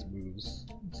lot of these moves.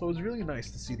 So it's really nice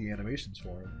to see the animations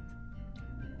for them.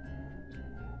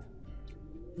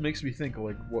 Makes me think,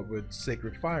 like, what would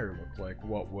Sacred Fire look like?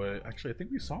 What would... Actually, I think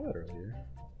we saw that earlier.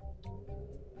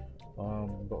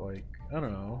 But, like, I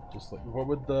don't know, just, like, what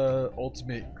would the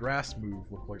ultimate grass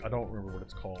move look like? I don't remember what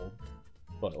it's called,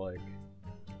 but, like,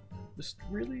 just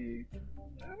really,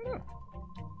 I don't know.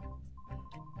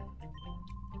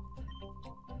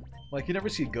 Like, you never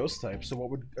see a ghost type, so what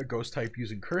would a ghost type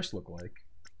using Curse look like?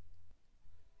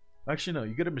 Actually, no,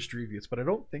 you get a Mischievous, but I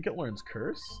don't think it learns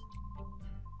Curse.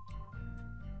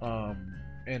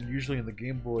 And usually in the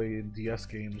Game Boy and DS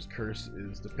games, Curse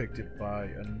is depicted by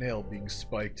a nail being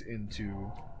spiked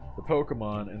into the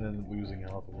Pokemon and then losing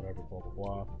health or whatever, blah blah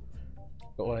blah.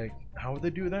 But, like, how would they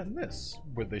do that in this?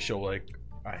 Would they show, like,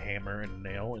 a hammer and a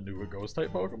nail into a ghost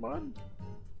type Pokemon?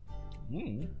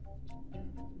 Be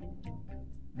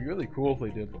really cool if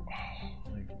they did.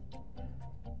 Like,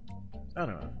 I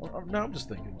don't know. Now I'm just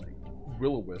thinking, like,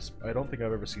 Will-O-Wisp. I don't think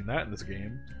I've ever seen that in this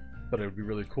game, but it would be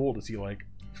really cool to see, like,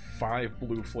 5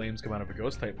 blue flames come out of a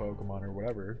ghost type Pokemon or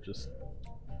whatever. Just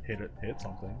hit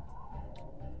something.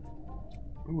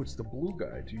 Ooh, it's the blue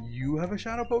guy. Do you have a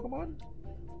shadow Pokemon?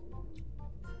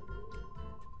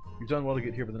 You've done well to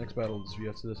get here, but the next battle is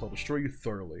after this. I'll destroy you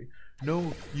thoroughly.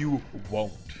 No, you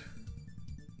won't.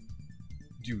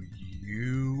 Do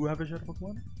you have a shadow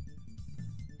Pokemon?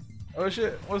 Oh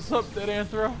shit, what's up,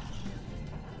 DeadAnthro?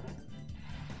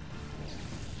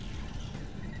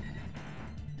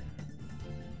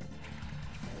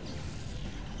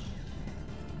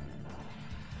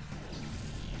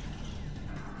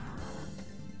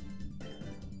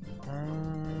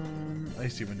 I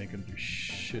see when they can do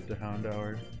shit to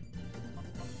Houndour.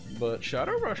 But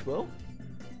Shadow Rush will.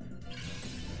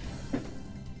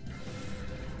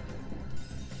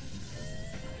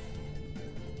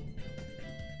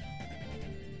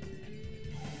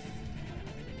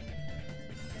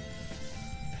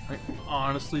 I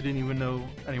honestly didn't even know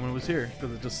anyone was here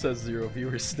because it just says 0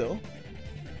 viewers still.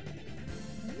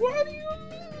 What do you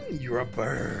mean? You're a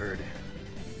bird.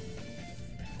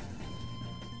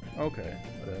 Okay,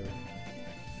 whatever.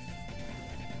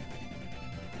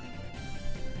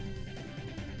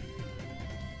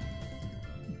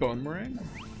 Bone Meringue?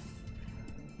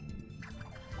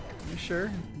 You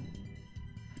sure?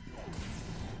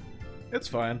 It's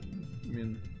fine. I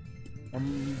mean,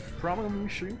 I'm probably gonna be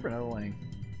streaming for another, like,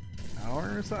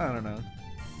 hour or so? I don't know.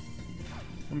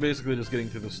 I'm basically just getting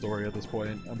through the story at this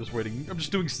point. I'm just waiting. I'm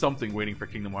just doing something waiting for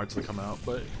Kingdom Hearts to come out,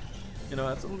 but, you know,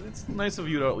 it's nice of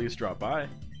you to at least drop by.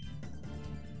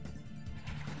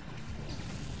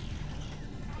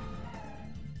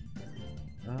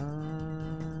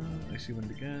 Icy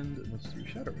Wind again, and let's do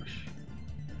Shadow Rush.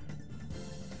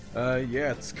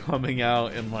 Yeah, it's coming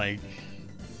out in like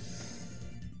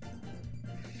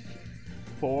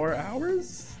 4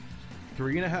 hours?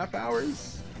 3.5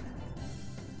 hours?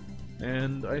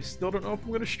 And I still don't know if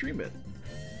I'm gonna stream it.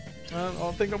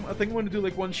 I think I'm gonna do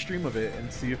like one stream of it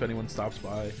and see if anyone stops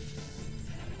by.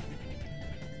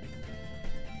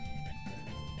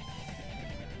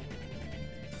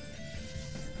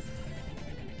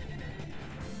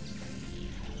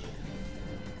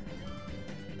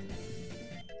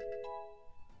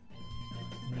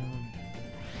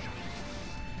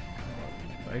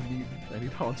 I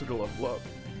need Haunter to level up.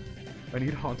 I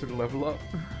need Haunter to level up.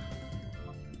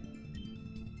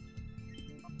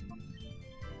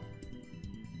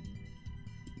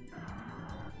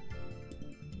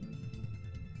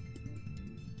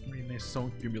 I mean, they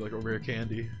don't give me like a rare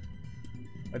candy.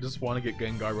 I just want to get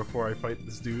Gengar before I fight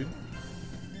this dude.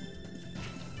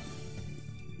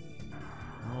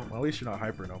 Well, at least you're not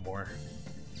hyper no more.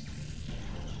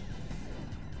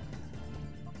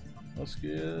 Let's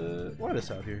get Lettuce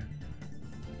out here.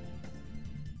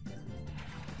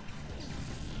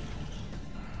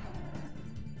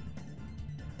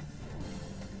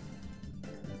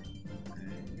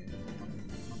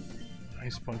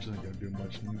 Ice Punch isn't gonna do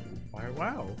much. Fire.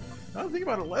 Wow. Now that I think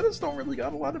about it, Lettuce don't really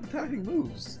got a lot of attacking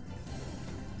moves.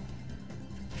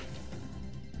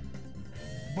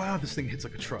 Wow, this thing hits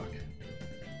like a truck.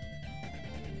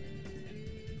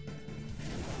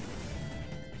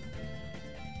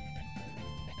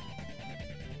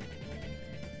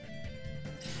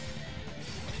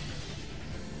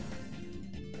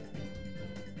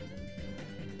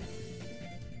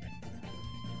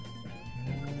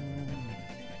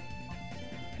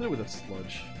 With a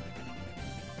sludge.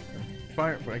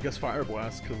 Fire, I guess Fire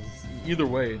Blast, because either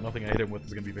way, nothing I hit him with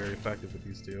is going to be very effective with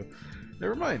these two.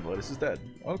 Never mind, Lettuce is dead.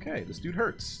 Okay, this dude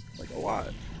hurts. Like, a lot.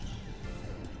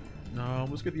 No,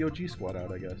 let's get the OG squad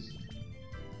out, I guess.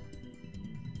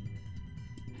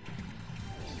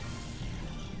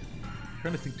 I'm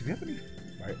trying to think, do we have any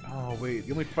fight? Oh, wait,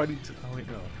 the only fighting. Oh, wait,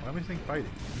 no. Why am I saying fighting?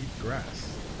 We need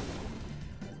grass.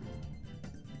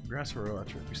 Grass or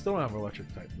electric? We still don't have an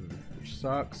electric type move, which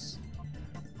sucks.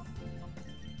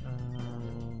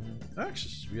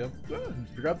 Actually, we have.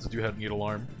 Forgot this dude had an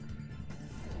alarm.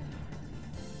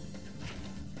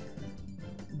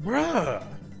 Bruh!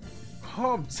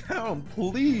 Calm down,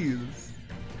 please!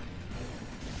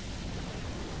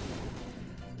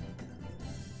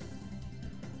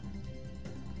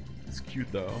 It's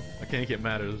cute though. I can't get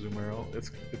mad at a Azumarill.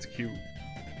 It's cute.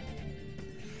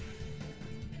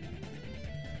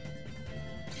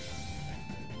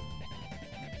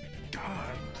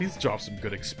 Please drop some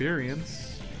good experience.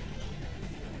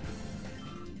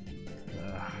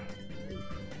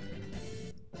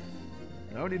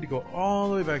 Now I need to go all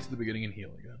the way back to the beginning and heal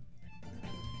again.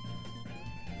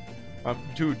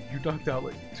 Dude, you knocked out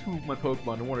like 2 of my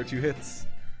Pokemon in 1 or 2 hits.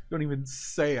 Don't even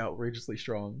say outrageously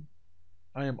strong.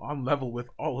 I am on level with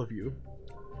all of you.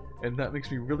 And that makes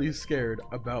me really scared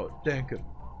about Dankum.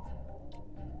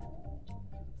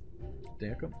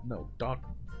 Dankum? No, Doc.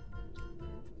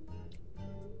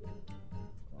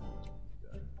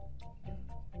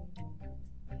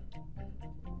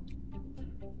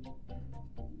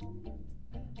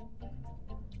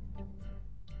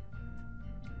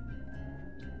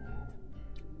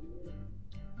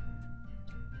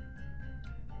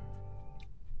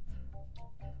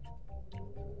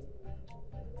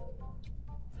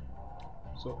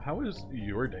 So, how is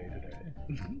your day today?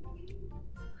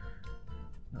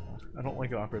 No, I don't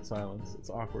like awkward silence.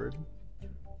 It's awkward.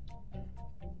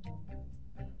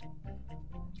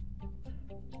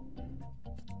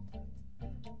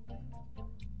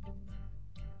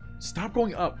 Stop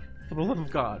going up, for the love of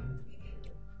God.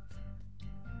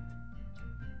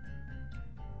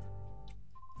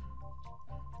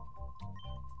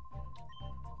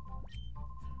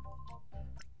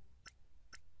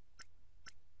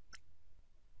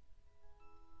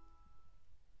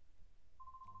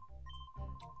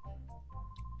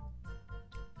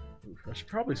 I should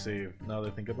probably save now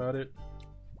that I think about it,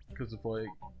 because if like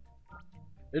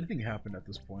anything happened at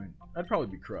this point, I'd probably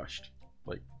be crushed,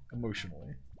 like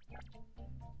emotionally.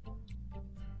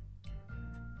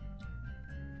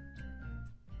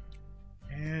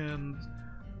 And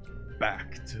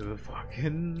back to the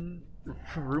fucking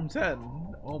room 10.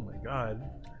 Oh my god.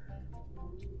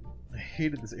 I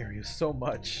hated this area so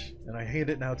much, and I hate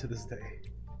it now to this day.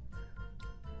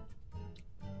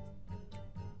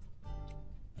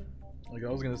 Like I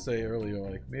was gonna say earlier,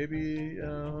 like maybe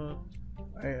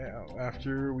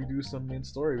After we do some main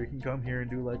story, we can come here and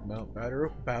do like Mount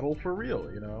Battle for real,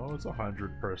 you know? It's a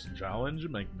 100-person challenge,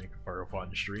 it might make for a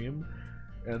fun stream.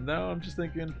 And now I'm just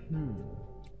thinking,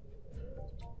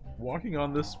 walking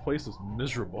on this place is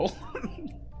miserable.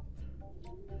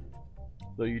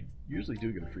 Though you usually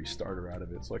do get a free starter out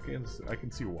of it, so I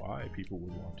can see why people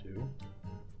would want to.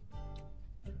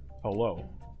 Hello.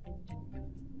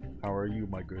 How are you,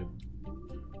 my good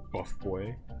buff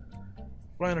boy?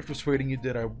 Fine, after persuading you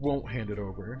did, I won't hand it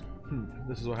over.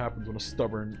 This is what happens when a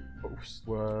stubborn host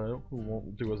who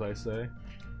won't do as I say.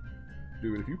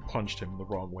 Dude, if you punched him the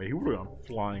wrong way, he would have gone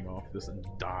flying off this and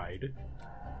died.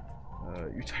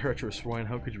 You treacherous swine,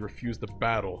 how could you refuse the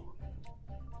battle?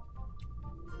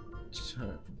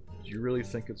 Do you really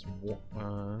think it's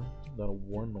that a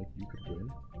one like you could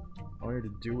win? All you had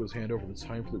to do was hand over the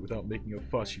time flute without making a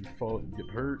fuss. You'd fall and get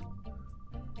hurt.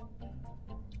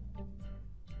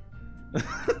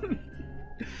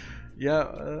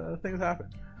 Yeah, things happen.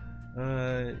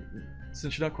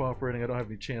 Since you're not cooperating, I don't have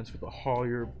any chance but to haul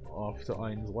you off to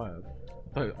Ein's lab.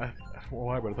 I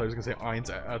thought he was gonna say Ein's,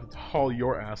 haul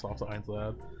your ass off to Ein's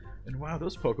lab. And wow,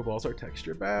 those Pokeballs are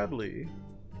textured badly.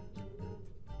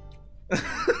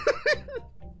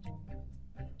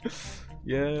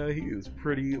 Yeah, he is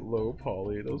pretty low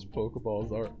poly. Those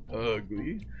Pokeballs are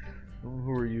ugly.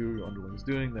 Who are you underlings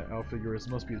doing? That alpha yours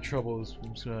must be the trouble is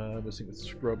missing the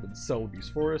scrub in Selby's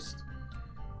forest.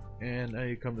 And now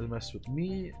you come to mess with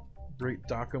me? Great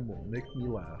Dockham will make me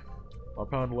laugh. I'll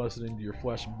pound a lesson into your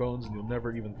flesh and bones and you'll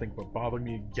never even think about bothering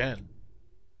me again.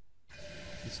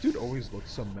 This dude always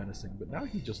looks so menacing, but now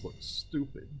he just looks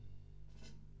stupid.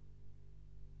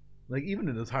 Like, even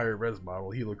in his higher res model,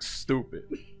 he looks stupid.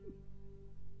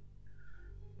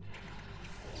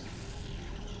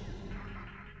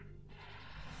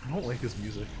 I don't like his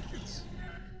music. It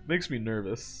makes me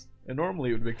nervous. And normally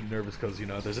it would make me nervous because, you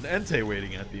know, there's an Entei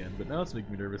waiting at the end, but now it's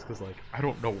making me nervous because, like, I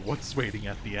don't know what's waiting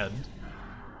at the end.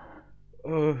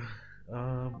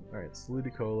 Alright,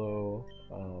 Ludicolo,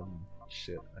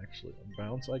 shit, actually,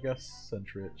 Bounce, I guess,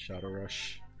 Sentret, Shadow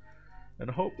Rush, and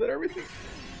hope that everything...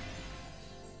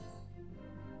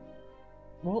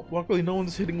 Well, luckily no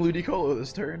one's hitting Ludicolo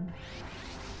this turn.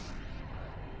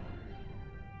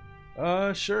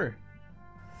 Sure.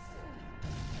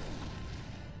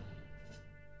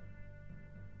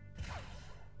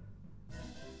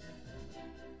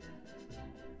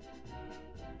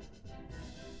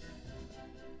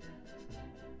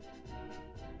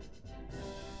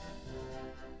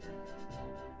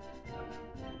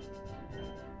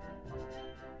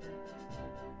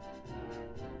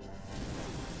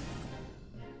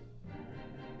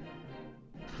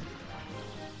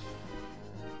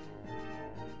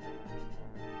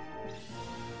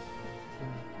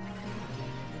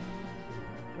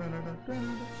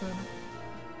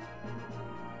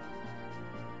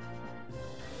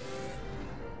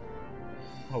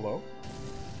 Hello?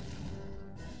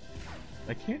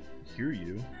 I can't hear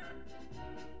you.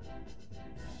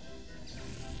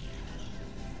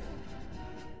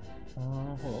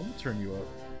 Hold on, let me turn you up.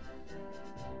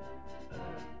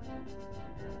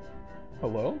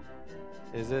 Hello?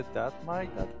 Is it that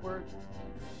mic that works?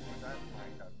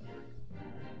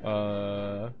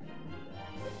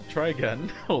 Try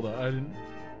again. Hold on, I didn't...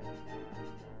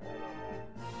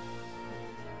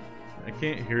 I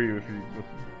can't hear you if you...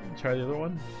 Try the other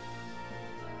one?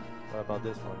 What about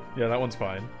this one? Yeah, that one's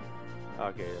fine.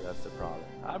 Okay, that's the problem.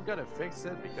 I'm gonna fix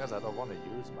it because I don't want to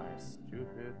use my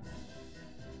stupid...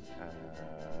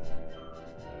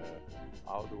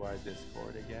 how do I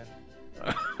Discord again?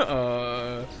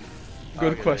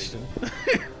 Good question.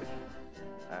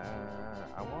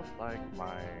 I want like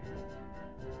my...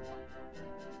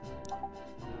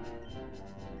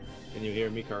 Can you hear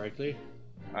me correctly?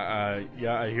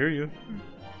 Yeah, I hear you.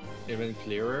 Even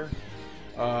clearer?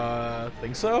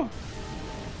 Think so?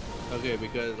 Okay,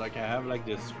 because like I have like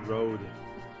this Rode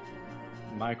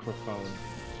microphone.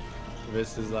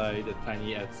 This is like the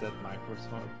tiny headset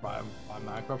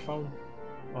microphone.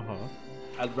 Uh-huh.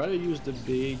 I'd rather use the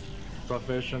big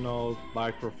professional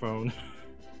microphone.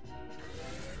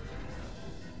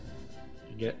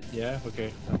 Yeah,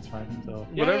 okay, that's fine. So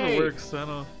whatever Yay! works, I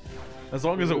don't... As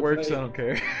long as it works, I don't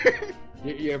care.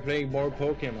 You're playing more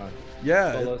Pokemon.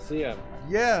 Yeah. Colosseum.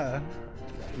 Yeah.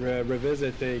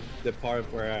 Revisiting the part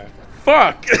where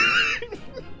Fuck!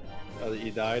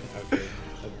 he died? Okay.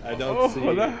 I don't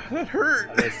see that hurt.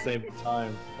 at the same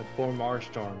time. A poor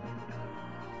Marstorm.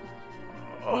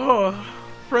 Oh,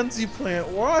 Frenzy Plant,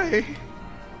 why?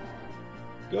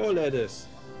 Go, Lettuce.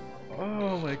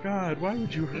 Oh my god, why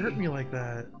would you hurt me like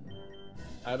that?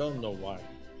 I don't know why.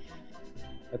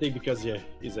 I think because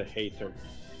he's a hater.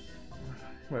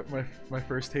 My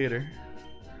first hater.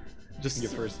 Just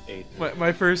Your first hater.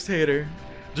 my first hater.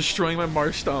 Destroying my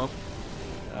Marsh Stomp.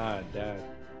 Ah, damn.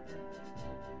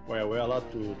 Wait, we're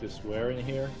allowed to swear in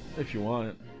here? If you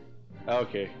want.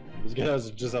 Okay. I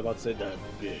was just about to say that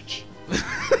bitch.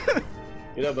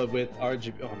 You know, but with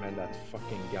RGB, oh man, that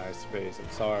fucking guy's face. I'm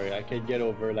sorry, I can't get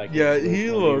over like. Yeah, he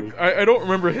look. I don't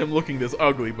remember him looking this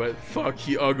ugly, but fuck,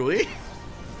 he ugly.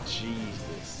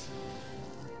 Jesus.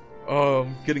 Oh,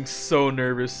 I'm getting so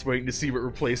nervous waiting to see what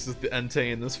replaces the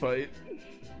Entei in this fight.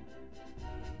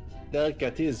 Look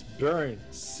at his burn,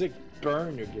 sick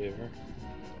burn you gave her.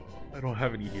 I don't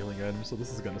have any healing items, so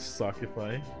this is gonna suck if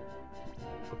I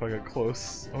get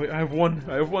close. Oh wait, I have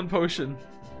one potion.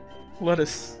 Let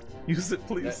us use it,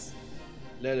 please.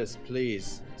 Let us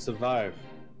please survive.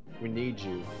 We need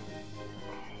you.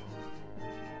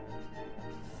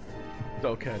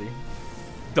 Delcatty,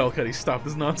 stop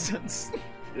this nonsense.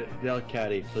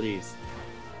 Delcatty, please.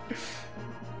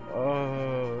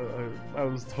 I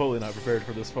was totally not prepared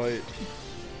for this fight.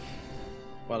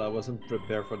 Well, I wasn't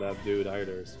prepared for that dude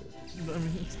either. So. I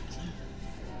mean,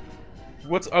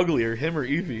 what's uglier, him or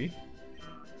Eevee?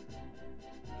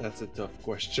 That's a tough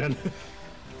question.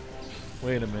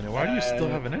 Wait a minute, why do you still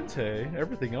have an Entei?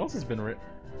 Everything else has been written.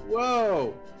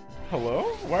 Whoa!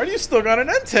 Hello? Why do you still got an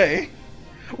Entei?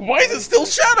 Why is it still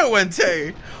Shadow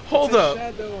Entei? Hold up.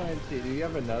 Shadow Entei. Do you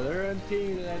have another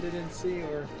Entei that I didn't see,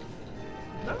 or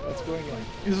No. what's going on?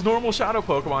 His normal Shadow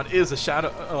Pokemon is a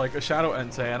Shadow, like a Shadow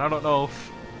Entei, and I don't know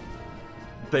if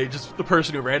the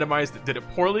person who randomized it did it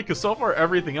poorly, because so far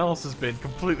everything else has been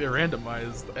completely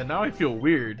randomized, and now I feel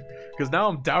weird, because now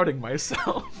I'm doubting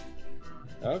myself.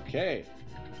 Okay.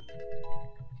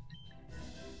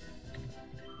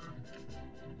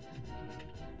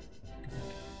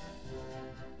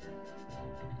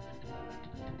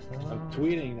 I'm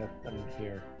tweeting that I'm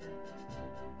here.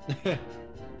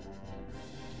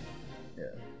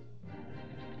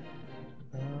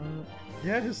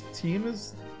 Yeah, his team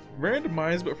is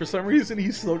randomized, but for some reason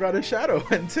he's still got a Shadow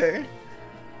Entei.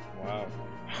 Wow.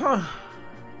 Huh.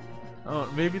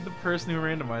 Oh, maybe the person who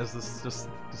randomized this just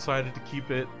decided to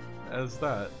keep it as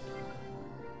that.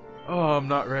 Oh, I'm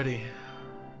not ready.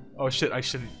 Oh shit, I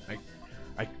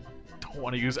don't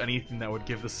want to use anything that would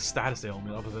give this a status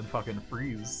ailment other than fucking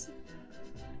freeze.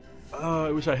 Oh,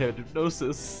 I wish I had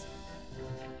hypnosis.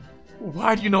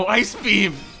 Why do you know Ice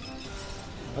Beam?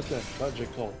 That's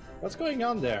logical. What's going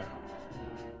on there?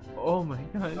 Oh my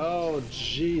god. Oh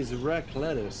jeez, wreck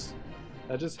lettuce.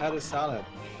 I just had a salad.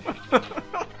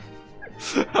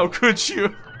 How could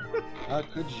you? How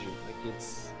could you? Like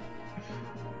it's...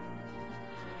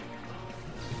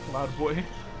 Loud boy,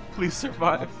 please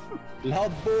survive.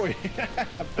 Loud boy! I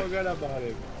forgot about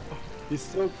him. He's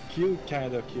so cute,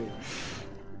 kind of cute.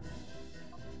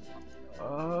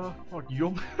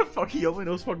 Fuck, he only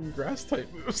knows fucking grass type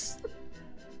moves.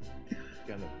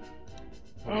 Gonna...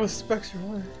 Oh, Spectre,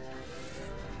 why?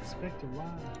 Spectre,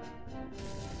 why?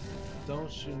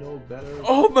 Don't you know better?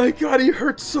 Oh my god, he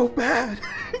hurts so bad!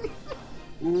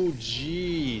 Ooh,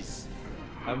 jeez.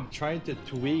 I'm trying to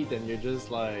tweet and you're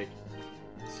just like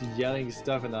yelling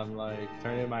stuff and I'm like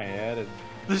turning my head and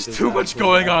there's too much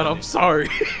going on, I'm sorry.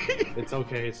 It's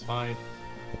okay, it's fine.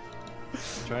 I'm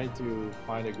trying to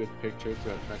find a good picture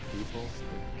to attract people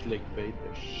and clickbait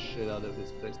the shit out of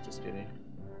this place, just kidding.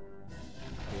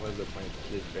 What's the point of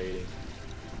clickbaiting?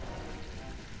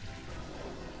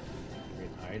 I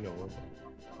mean, I know it.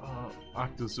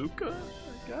 Octozuka,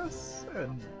 I guess?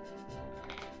 And...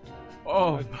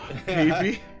 Oh,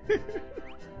 baby.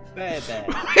 Baby.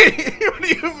 Wait, what do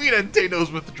you mean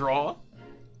Entei's withdraw?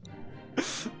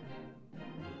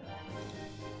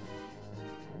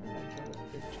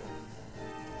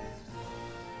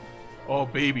 Oh,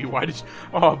 baby, why did you...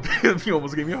 Oh, baby, you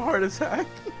almost gave me a heart attack.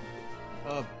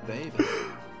 Oh, baby.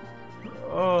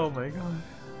 Oh my god.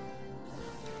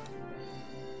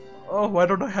 Oh, why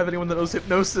don't I have anyone that knows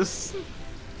hypnosis?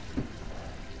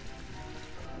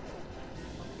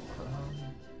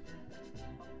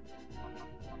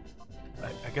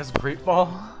 I guess Great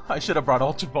Ball? I should have brought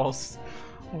Ultra Balls.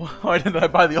 Why didn't I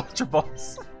buy the Ultra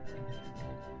Balls?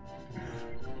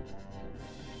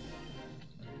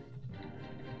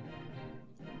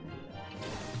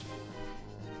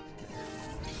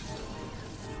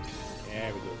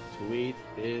 There we go. Tweet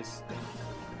this thing.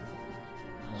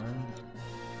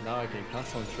 Now I can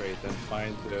concentrate and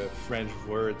find the French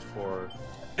word for.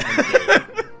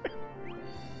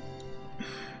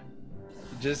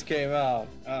 It just came out.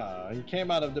 Ah, he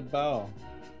came out of the bow.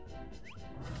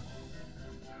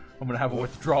 I'm gonna have a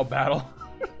withdrawal battle.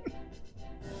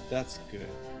 That's good.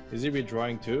 Is he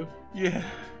redrawing too? Yeah.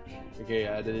 Okay,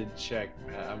 I didn't check.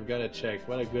 I'm gonna check.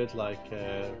 What a good like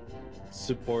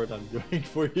support I'm doing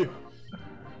for you.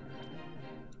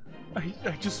 I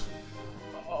just.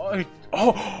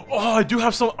 I do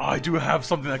have some. I do have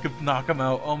something that could knock him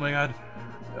out. Oh my god.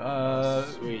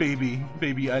 Sweet.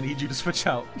 Baby, I need you to switch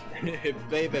out.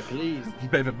 Baby, please.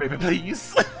 Baby,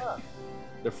 please.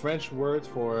 The French word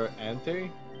for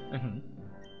ante Mhm.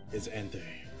 is ante.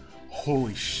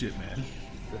 Holy shit, man.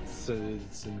 It's a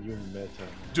new meta.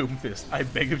 Doomfist, I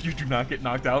beg of you, do not get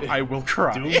knocked out. I will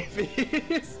cry.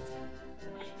 Doomfist?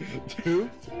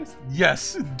 Doomfist?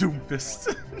 Yes,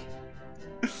 Doomfist.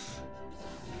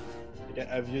 Okay,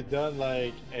 have you done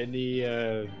like any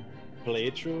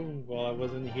playthrough while I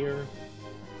wasn't here?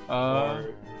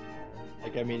 Or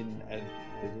like I mean, I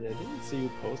didn't see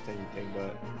you post anything,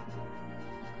 but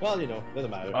well, you know,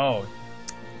 doesn't matter. Oh.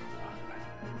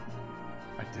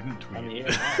 I didn't tweet. I mean,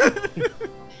 yeah.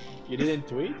 You didn't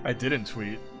tweet? I didn't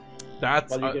tweet.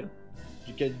 That's. Well,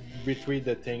 you can retweet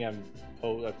the thing I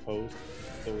post,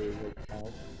 so it will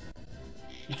count.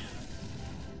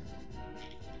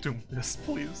 Doomfist,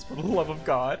 please, for the love of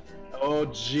God. Oh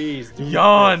jeez.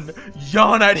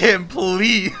 Yawn at him,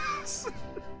 please.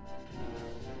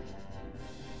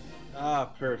 Ah,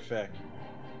 perfect.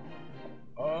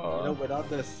 You know, without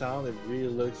the sound, it really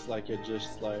looks like it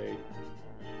just like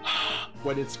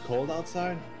when it's cold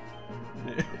outside.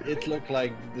 It looked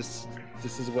like this.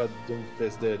 This is what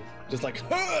Doomfist did. Just like,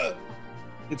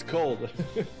 it's cold.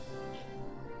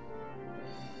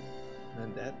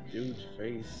 And that dude's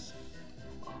face.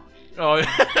 Oh,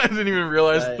 I didn't even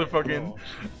realize the fucking oh.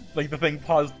 like the thing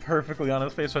paused perfectly on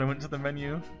his face when I went to the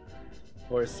menu.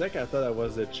 For a sec, I thought I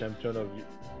was the champion of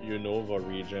Unova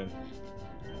region.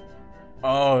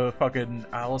 Oh, fucking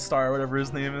Alistar or whatever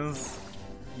his name is.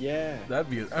 Yeah. That'd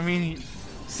be. I mean,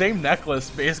 same necklace,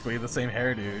 basically the same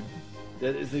hair, dude.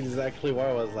 That is exactly why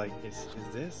I was like, is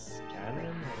this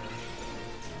canon?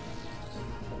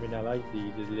 I mean, I like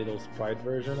the little sprite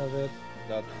version of it,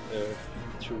 not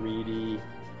 3D,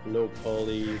 low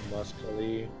poly,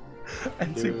 muscly.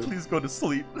 And say, please go to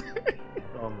sleep.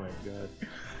 Oh my god.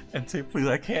 And say, please,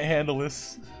 I can't handle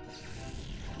this.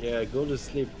 Yeah, go to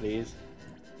sleep, please.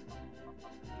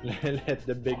 Let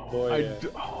the big boy.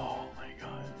 Oh my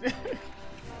god.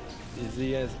 Is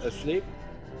he asleep?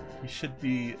 He should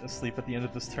be asleep at the end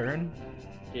of this turn.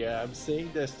 Yeah, I'm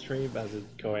seeing the stream as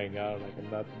it's going out. Like,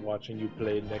 I'm not watching you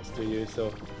play next to you,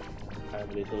 so I'm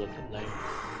a little bit late.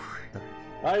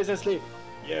 Ah, he's asleep.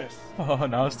 Yes. Oh,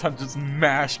 now it's time to just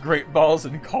mash great balls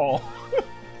and call.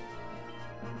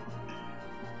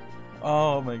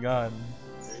 Oh my god.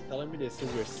 Are you telling me this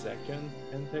is your second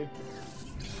Entei?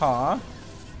 Huh?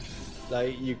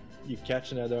 Like, you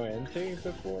catch another Entei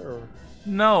before, or?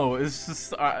 No, it's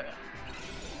just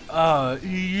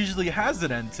he usually has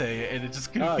an Entei, and it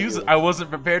just confuses. I wasn't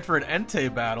prepared for an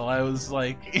Entei battle. I was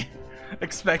like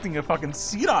expecting a fucking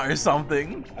Sida or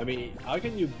something. I mean, how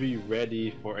can you be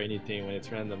ready for anything when it's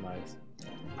randomized?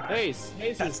 Ace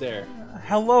is there.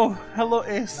 Hello,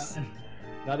 Ace.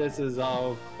 Now this is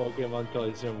how Pokemon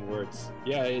Colosseum works.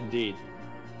 Yeah, indeed.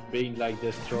 Being like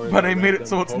destroyed. But I made it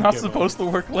so it's not supposed to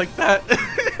work like that.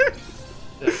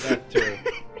 that too.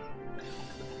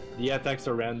 The attacks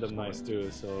are randomized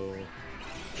too, so...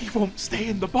 He won't stay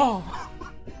in the ball.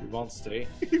 He won't stay?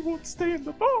 He won't stay in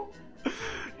the ball.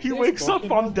 He wakes up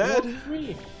undead.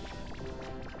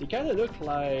 He kinda look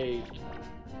like...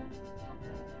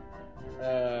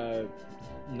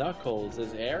 Knuckles,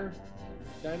 his hair?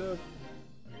 Kind of?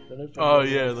 Oh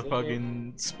yeah, the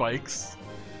fucking spikes.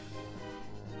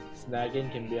 Snagging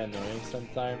can be annoying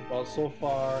sometimes. Well, so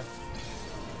far,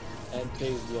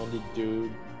 Entei is the only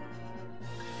dude,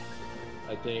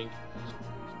 I think.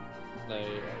 Like,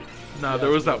 nah, there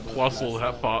was that Plusle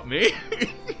that fought me.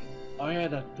 Oh yeah,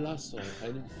 that Plusle.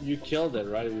 You killed it,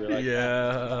 right? You were like,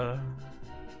 yeah.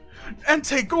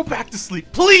 Entei, go back to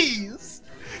sleep, please!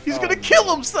 He's gonna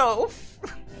kill himself!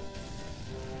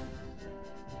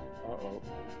 Uh-oh.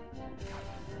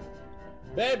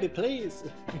 Baby, please!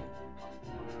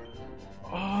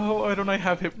 Oh, why don't I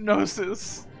have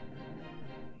hypnosis?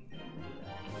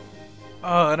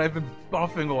 And I've been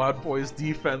buffing Loud Boy's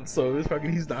defense, so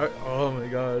he's not. Oh my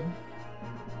god.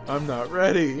 I'm not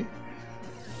ready.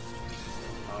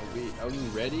 Are we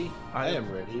ready? I am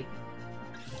ready.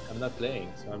 I'm not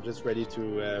playing, so I'm just ready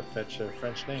to fetch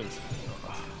French names.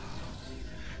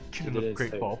 Get in the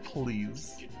great ball,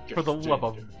 please. For the love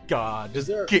of God, just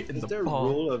get in the ball. Is there a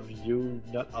rule of you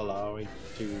not allowing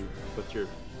to put your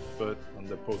foot on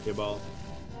the Pokeball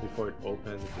before it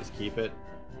opens? Just keep it.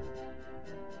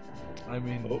 I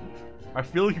mean, I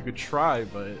feel like you could try,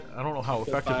 but I don't know how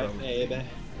effective that would be.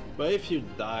 But if you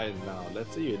die now,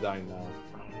 let's say you die now,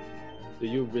 do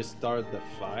you restart the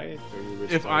fight, or you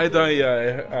restart If I die,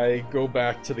 yeah, I go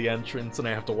back to the entrance and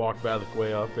I have to walk back the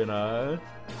way up and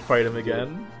fight him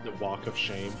again. the walk of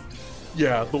shame?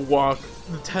 Yeah, the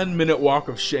 10-minute walk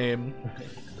of shame.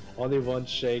 Only one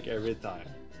shake every time,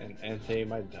 and Entei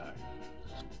might die.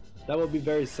 That would be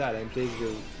very sad. Entei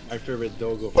is my favorite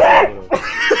dogo for Naruto.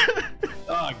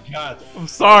 Oh god. I'm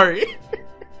sorry.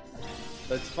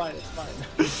 That's fine, it's fine.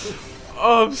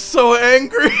 Oh, I'm so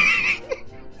angry.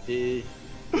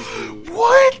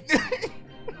 What?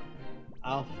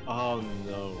 Oh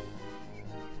no.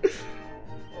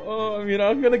 Oh, I mean,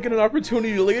 I'm gonna get an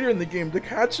opportunity later in the game to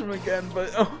catch him again, but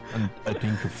I think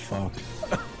you're fucked.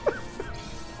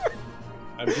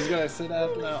 I'm just gonna say that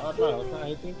out loud.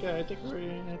 I think we're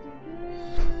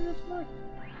fucked.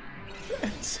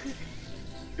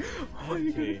 Why are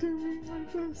you gonna do me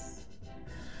like this?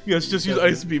 Yes, just use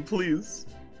Ice Beam, please.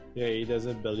 Yeah, he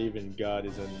doesn't believe in God.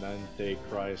 He's an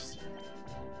antichrist.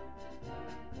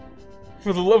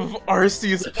 For the love of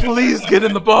Arceus, please get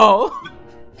in the ball.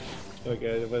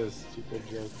 Okay, what a stupid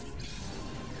joke.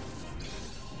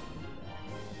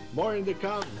 More in the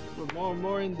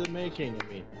more in the making. I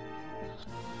mean,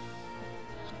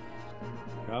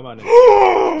 come on.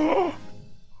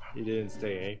 He didn't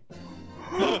stay,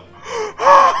 eh?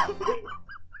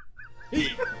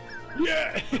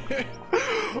 Yeah.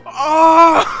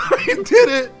 Oh, I did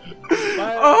it.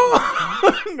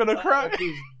 Oh, I'm gonna cry.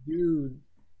 Dude.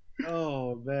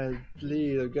 Oh man,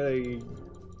 please, I'm gonna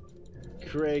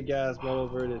Craig ass all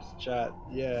over this chat.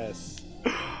 Yes.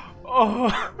 Oh.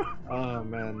 Oh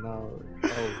man, no.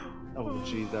 Oh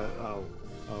jeez,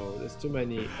 oh, there's too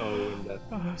many in that.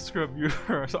 Scrub, you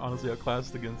are honestly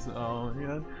outclassed against. Oh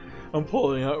man, I'm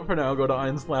pulling out for now. Go to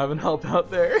Ein's lab and help out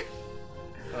there.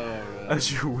 Oh man.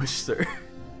 As you wish, sir.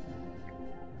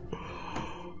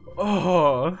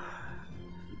 Oh.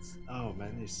 Oh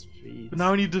man, his feet. But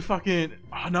now I need to fucking.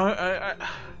 Oh, now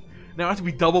now I have to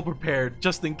be double prepared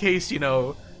just in case, you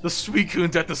know, the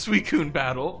Suicune's at the Suicune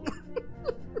battle.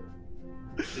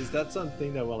 Is that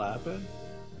something that will happen?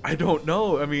 I don't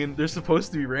know. I mean, they're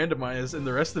supposed to be randomized, and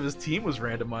the rest of his team was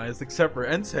randomized except for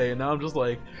Entei, and now I'm just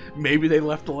like, maybe they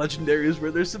left the legendaries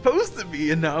where they're supposed to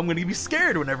be, and now I'm gonna be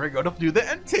scared whenever I go to do the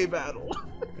Entei battle.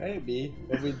 Maybe,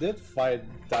 but we did fight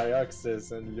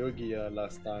Dioxys and Lugia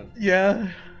last time. Yeah.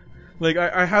 Like,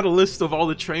 I had a list of all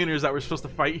the trainers that were supposed to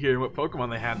fight here and what Pokemon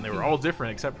they had, and they were all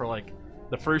different, except for, like,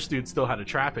 the first dude still had a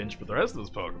Trapinch, but the rest of those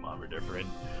Pokemon were different.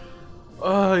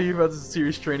 Oh, you're about to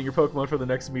serious training your Pokemon for the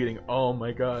next meeting. Oh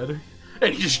my god.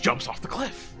 And he just jumps off the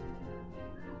cliff.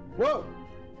 Whoa!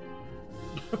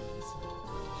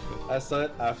 I saw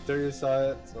it after you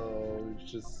saw it, so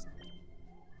it's just...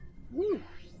 Woo!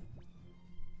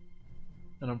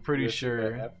 And I'm pretty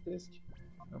sure...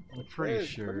 I'm pretty What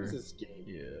sure... is this game?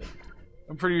 Yeah.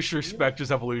 I'm pretty sure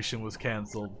Spectre's evolution was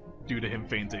cancelled due to him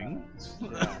fainting.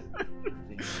 Yeah.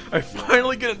 I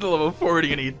finally get into level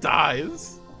 40 and he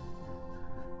dies.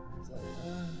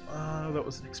 That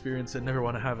was an experience I never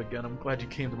want to have again. I'm glad you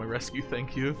came to my rescue,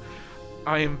 thank you.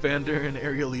 I am Vander, an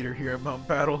area leader here at Mount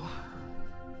Battle.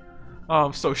 Oh,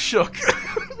 I'm so shook.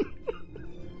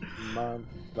 Mount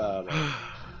Battle.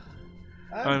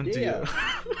 I'm Dio.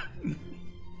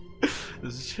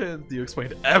 This is Dio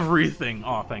explained everything.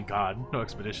 Oh, thank God. No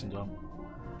expedition jump.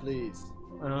 Please.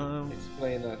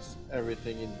 Explain us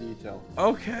everything in detail.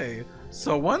 Okay,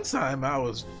 so one time I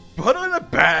was put in a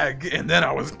bag and then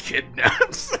I was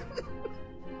kidnapped.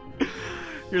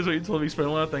 Here's what you told me. Explain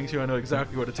a lot. Thanks you. I know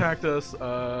exactly what attacked us.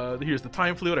 Here's the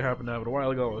time flute. I happened to have it a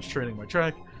while ago. I was training my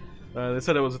track. They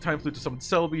said it was a time flute to summon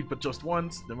Celebi, but just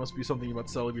once. There must be something about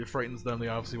Celebi that frightens them. They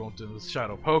obviously won't do this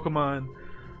shadow Pokemon.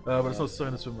 But it's no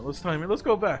sign of swimming. Let's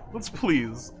go back. Let's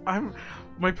please.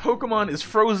 My Pokemon is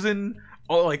frozen,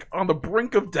 like on the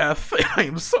brink of death. And I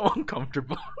am so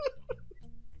uncomfortable.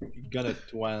 Gonna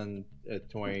twain.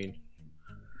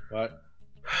 What?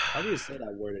 How do you say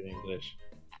that word in English?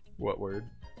 What word?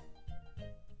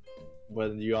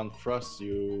 When you unfrost,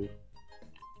 you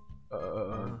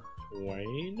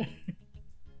twain.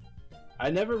 I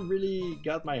never really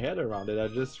got my head around it. I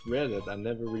just read it. I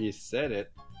never really said it.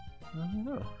 I don't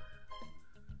know.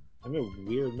 I'm a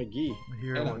weird McGee.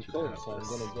 Here, and I I'm want you cold, to so I'm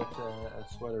gonna get a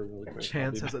sweater really quick.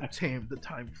 Chance has obtained the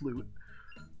time flute.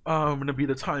 I'm gonna be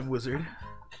the time wizard.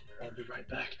 I'll be right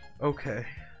back. Okay.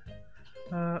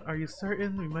 Are you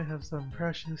certain we might have some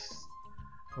precious?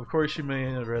 Of course you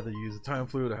may. I'd rather use the time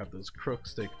flute. I have those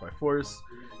crooks taken by force.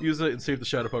 Use it and save the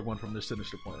shadow Pokemon from their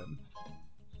sinister plan.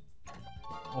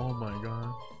 Oh my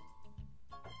god.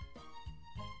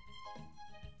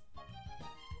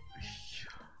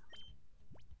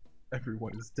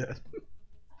 Everyone is dead.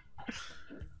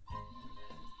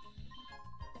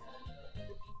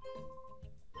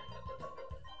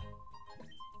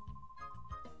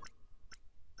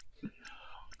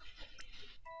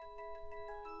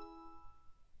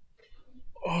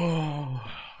 Oh,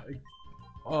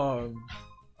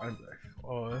 I'm,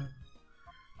 oh,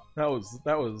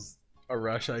 that was a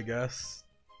rush, I guess.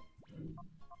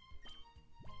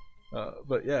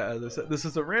 But yeah, as I said, this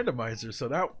is a randomizer, so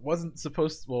that wasn't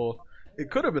supposed to, well, it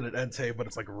could have been an Entei, but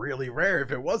it's like really rare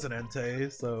if it was an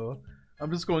Entei, so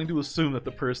I'm just going to assume that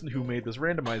the person who made this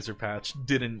randomizer patch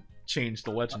didn't change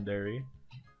the legendary.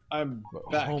 I'm But,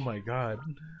 back. oh my god.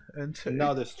 Entei.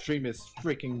 Now the stream is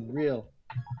freaking real.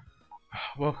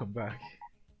 Welcome back.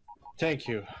 Thank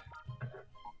you.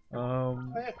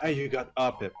 You got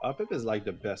Opip. Opip is like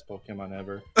the best Pokemon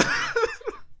ever.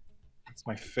 It's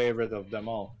my favorite of them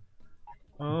all.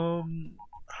 I'm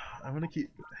gonna keep.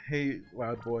 Hey,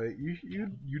 loud boy,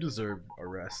 you deserve a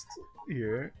rest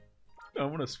here.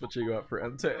 I'm gonna switch you out for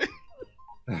Entei.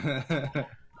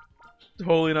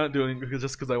 Totally not doing it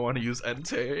just because I want to use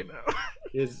Entei now.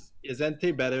 Is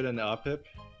Entei better than Opip?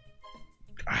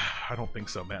 I don't think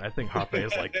so, man. I think Hoppe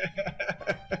is like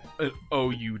an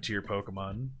OU tier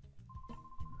Pokemon.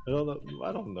 I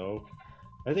don't know.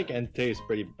 I think Entei is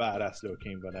pretty badass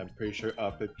looking, but I'm pretty sure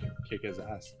Opip can kick his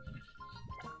ass.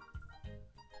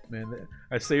 Man,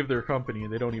 I saved their company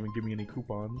and they don't even give me any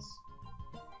coupons.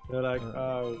 They're like,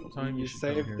 time you you should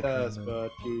come here, saved us, kinda.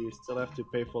 but you still have to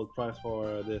pay full price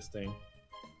for this thing.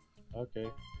 Okay.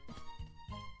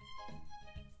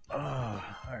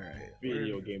 Alright.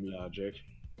 Video game logic.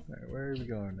 Alright, where are we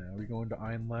going now? Are we going to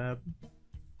Iron Lab?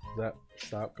 Does that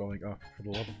stop going up for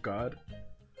the love of God?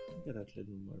 Look at that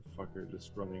little motherfucker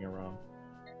just running around.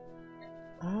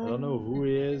 I don't know who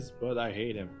he is, but I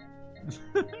hate him.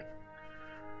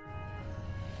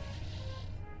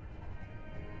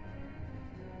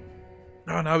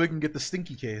 Oh, now we can get the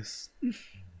stinky case.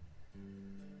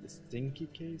 The stinky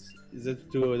case? Is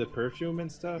it to the perfume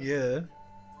and stuff? Yeah.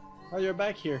 Oh, you're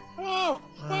back here. Oh,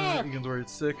 fuck! Egan's worried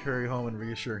sick. Hurry home and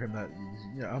reassure him that.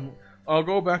 Yeah, I'll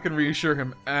go back and reassure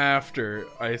him after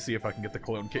I see if I can get the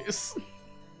clone case.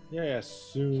 Yeah,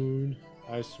 soon.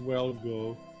 I swell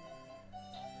go.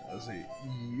 Is it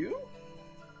you?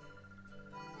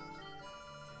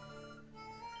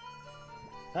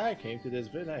 I came to this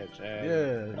village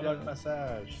and Yeah, I like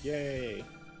massage. Yay!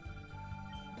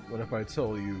 What if I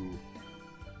tell you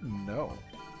no?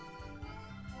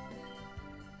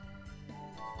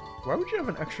 Why would you have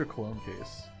an extra cologne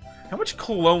case? How much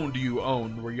cologne do you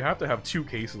own where you have to have 2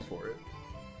 cases for it?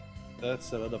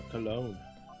 That's a lot of cologne.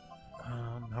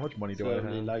 How much money do So I I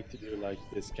really have? like to do like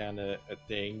this kind of a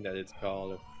thing that it's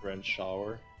called a French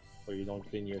shower, where you don't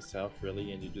clean yourself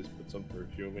really, and you just put some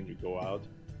perfume and you go out.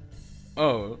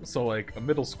 Oh, so like a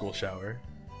middle school shower.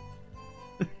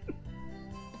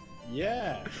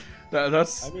 Yeah,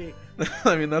 That's I mean,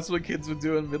 I mean that's what kids would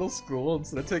do in middle school.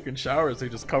 Instead of taking showers, they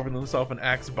just cover themselves in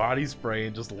Axe body spray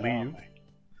and just oh leave. my-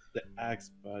 the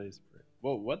Axe body spray.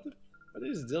 Whoa, what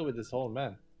is the deal with this old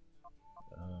man?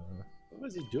 What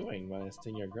was he doing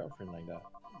molesting your girlfriend like that?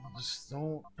 Just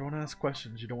don't ask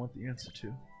questions you don't want the answer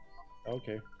to.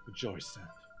 Okay, joy scent.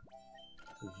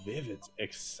 Vivid,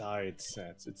 excite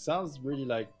scent. It sounds really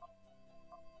like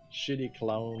shitty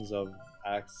clones of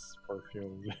Axe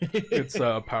perfume. It's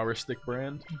a Power Stick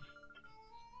brand.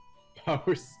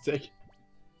 Power stick.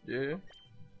 Yeah.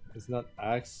 It's not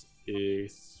Axe, a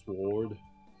sword.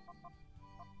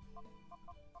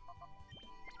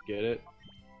 Get it?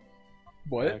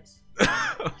 What? Axe,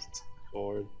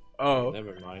 sword. Oh,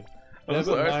 Never mind. I'm Never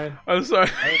sorry. mind. I'm sorry.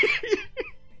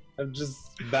 I'm just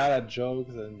bad at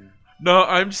jokes and No,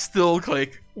 I'm still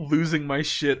like losing my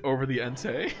shit over the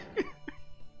Entei.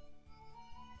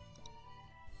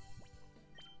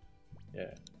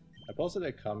 yeah. I posted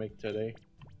a comic today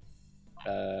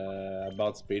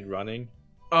about speed running.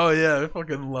 Oh yeah, I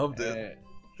fucking loved it.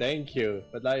 Thank you.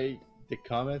 But like the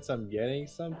comments I'm getting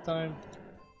sometimes,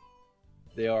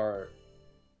 they are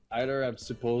either I'm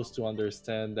supposed to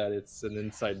understand that it's an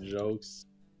inside jokes,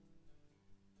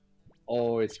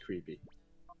 or it's creepy.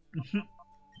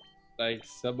 Like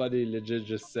somebody legit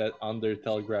just said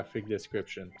Undertale graphic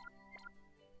description.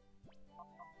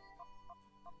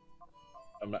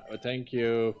 I'm not, thank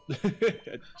you.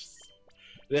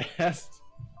 I'm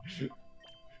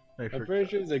pretty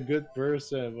sure he's a good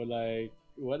person, but like,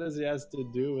 what does he has to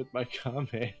do with my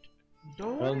comment?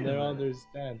 I'll never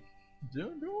understand.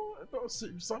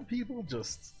 Some people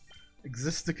just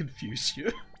exist to confuse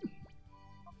you.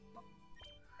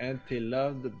 And they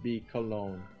love the bee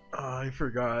cologne. I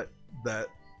forgot that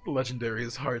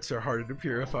Legendary's hearts are harder to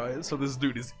purify, so this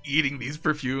dude is eating these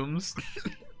perfumes.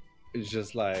 It's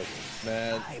just like,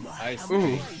 man,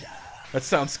 Ooh, that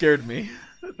sound scared me.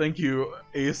 Thank you,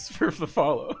 Ace, for the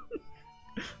follow.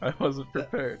 I wasn't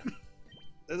prepared.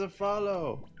 There's a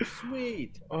follow.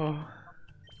 Sweet. Oh,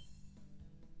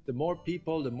 The more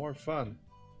people, the more fun.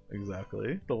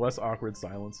 exactly. The less awkward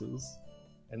silences.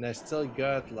 And I still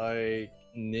got like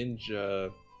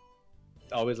Ninja.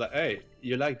 Always like, hey,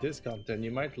 you like this content,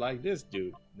 you might like this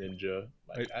dude, Ninja.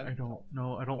 Like, I don't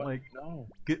know. I don't what? like. No.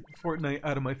 Get Fortnite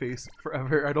out of my face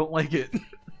forever. I don't like it.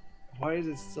 Why is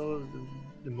it still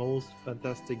the most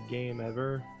fantastic game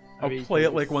ever? I'll play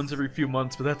it like once every few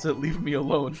months, but that's it. Leave me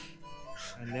alone.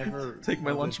 I never Take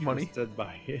my was lunch money. interested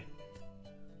by it.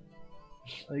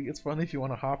 Like, it's fun if you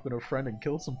want to hop in a friend and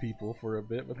kill some people for a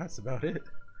bit, but that's about it.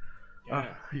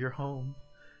 Yeah. You're home.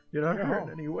 You're not You're hurting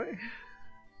home. anyway.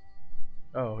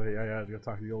 Oh, hey, I gotta go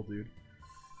talk to the old dude.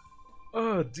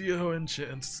 Oh, Dio and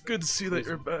Chance. Good to see that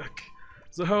you're back.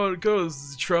 So how it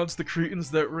goes? Trounce the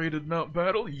Cretans that raided Mount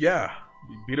Battle? Yeah.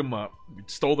 We beat them up. We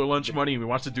stole their lunch money and we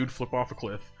watched the dude flip off a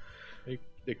cliff.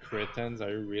 The Cretans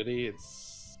are really,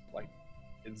 it's like,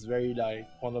 it's very like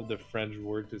one of the French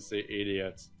words to say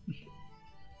idiots.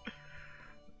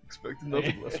 Expecting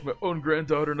nothing less from my own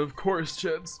granddaughter, and of course,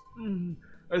 Chance.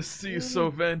 I see, so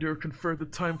Vandir conferred the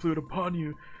time fluid upon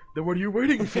you. Then what are you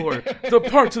waiting for?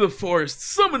 Depart to the forest,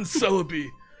 summon Celebi!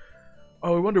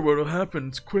 Oh, I wonder what'll happen.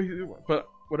 It's quick, but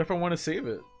what if I want to save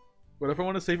it? What if I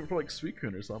want to save it for like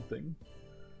Suicune or something?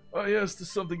 Oh yes, there's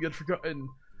something you'd forgotten.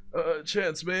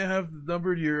 Chance, may I have the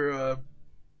number to your,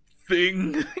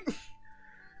 thing?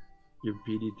 Your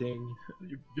PD thing.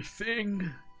 Your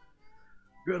thing?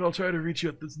 Good, I'll try to reach you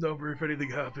at this number if anything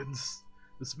happens.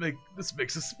 This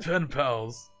makes us pen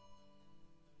pals.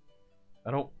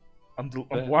 I'm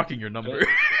blocking your number.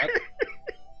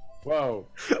 Whoa.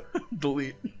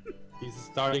 Delete. He's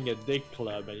starting a dick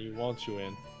club and he wants you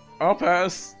in. I'll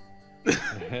pass.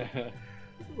 10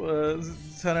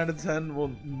 out of 10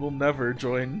 will never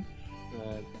join.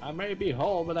 I may be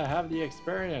whole, but I have the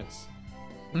experience.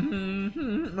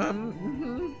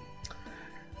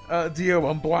 Dio,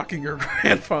 I'm blocking your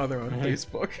grandfather on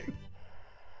Facebook.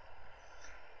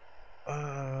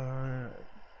 I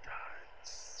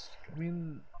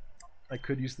mean, I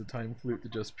could use the time flute to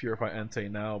just purify Entei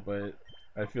now, but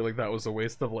I feel like that was a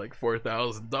waste of like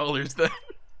 $4,000 then.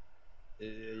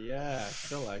 Yeah, I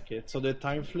feel like it. So the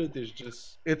time flute is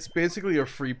just... It's basically a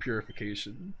free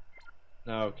purification.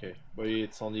 Oh, okay. But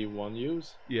it's only one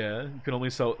use? Yeah, you can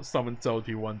only summon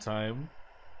Celebi one time.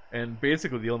 And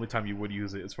basically the only time you would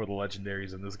use it is for the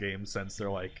legendaries in this game, since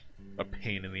they're like a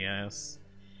pain in the ass.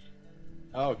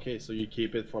 Oh, okay, so you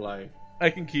keep it for like... I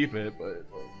can keep it, but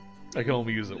I can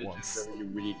only use it It's once. just you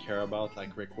really care about,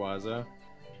 like Rayquaza.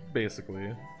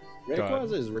 Basically.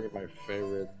 Rayquaza is really my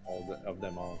favorite of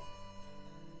them all.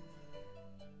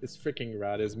 It's freaking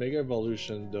rad. His Mega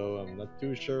Evolution, though, I'm not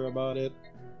too sure about it.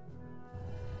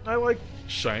 I like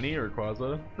Shiny or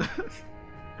Quaza.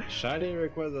 Shiny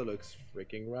Rayquaza looks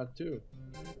freaking rad too.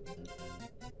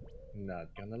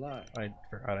 Not gonna lie. I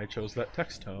forgot I chose that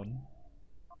text tone.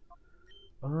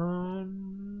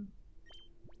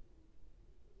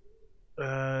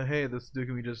 Hey, this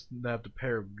dude, we just nabbed a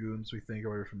pair of goons we think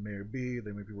are from Mayor B.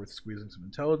 They may be worth squeezing some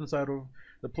intelligence out of.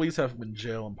 The police have them in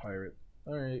jail and pirate.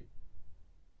 Alright.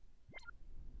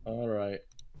 Alright.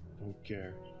 Don't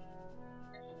care.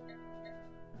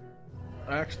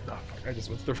 Actually, oh fuck, I just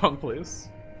went to the wrong place.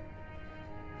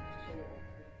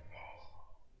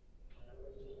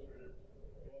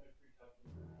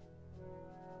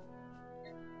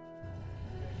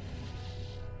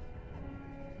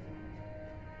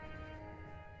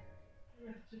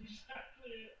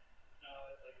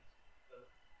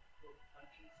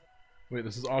 Wait,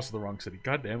 this is also the wrong city.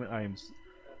 God damn it, I am...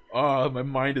 Oh, my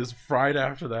mind is fried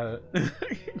after that.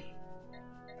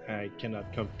 I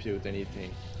cannot compute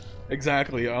anything.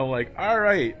 Exactly, I'm like,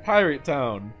 alright, Pirate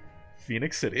Town.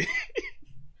 Phoenix City.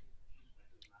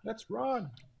 Let's run!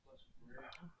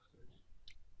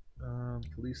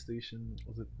 Police station,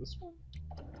 was it this one?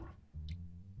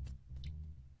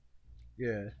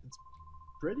 Yeah.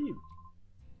 Pretty,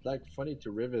 like, funny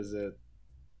to revisit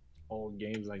old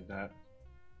games like that.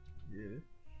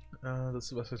 Yeah. This is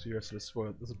the best years to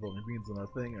spoil. This is rolling beans on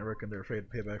that thing. I reckon they're afraid to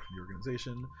pay back from the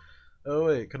organization. Oh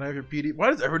wait, can I have your PD? Why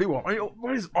does everybody want?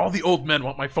 Why does all the old men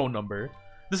want my phone number?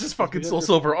 This is fucking Soul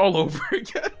Silver all over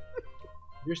again.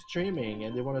 You're streaming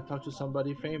and they want to talk to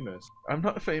somebody famous. I'm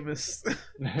not famous.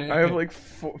 I have like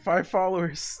 5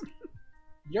 followers.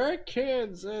 Your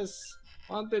kids is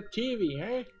on the TV,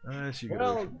 eh? She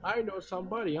Well, I know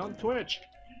somebody on Twitch.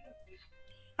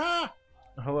 Ah!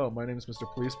 Hello, my name is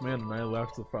Mr. Policeman, and I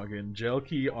left the fucking jail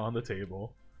key on the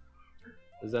table.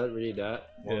 Is that really that?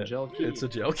 One Yeah, gel key? it's a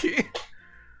jail key.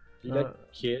 You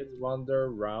let kids wander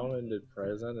around in the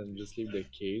prison and just leave the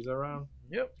keys around?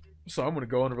 Yep. So I'm gonna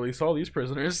go and release all these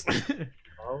prisoners.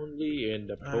 Only in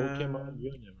the Pokemon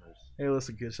universe. Hey,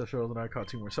 listen, kids. Cheryl and I caught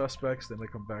 2 more suspects. Then they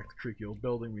come back to creaky old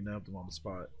building. We nabbed them on the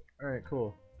spot. All right,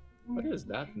 cool. What is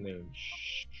that name?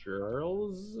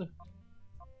 Charles?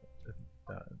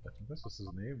 I think that's just his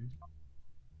name.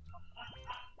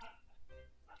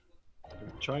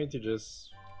 I'm trying to just...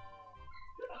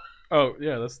 Oh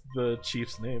yeah, that's the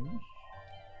chief's name.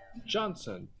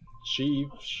 Johnson. Chief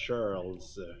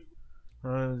Charles.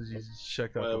 Just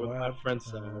check out the with lab. my friend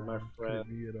my friend.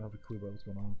 Maybe I don't have a clue about what's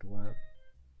going on with the lab.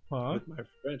 Huh? With my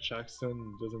French accent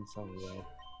doesn't sound well.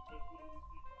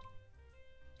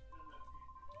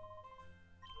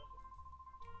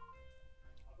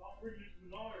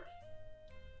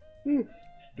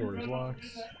 Door is locked.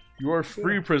 You are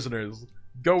free, prisoners.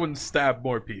 Go and stab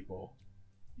more people.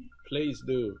 Please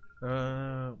do. We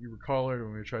were collared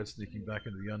when we tried sneaking back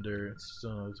into the under. It's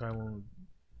the time when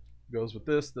it goes with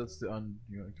this. That's the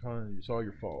it's all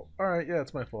your fault. All right, yeah,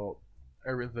 it's my fault.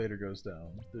 Everything goes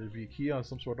down. There'd be a key on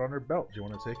some sort on her belt. Do you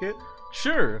want to take it?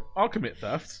 Sure, I'll commit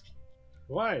theft.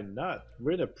 Why not?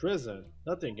 We're in a prison.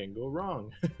 Nothing can go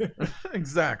wrong.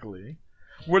 Exactly.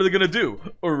 What are they gonna do?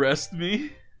 Arrest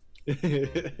me?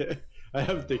 I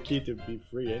have the key to be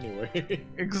free anyway.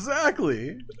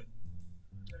 Exactly.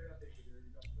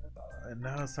 And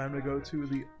now it's time to go to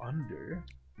the under.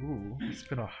 Ooh, it's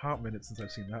been a hot minute since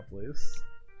I've seen that place.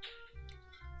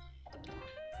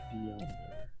 The under.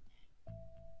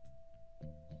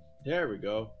 There we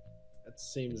go. That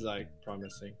seems like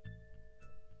promising.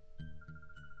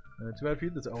 Too bad for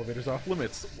you, this elevator's off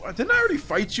limits. What? Didn't I already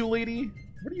fight you, lady?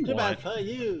 What do you Too want? bad for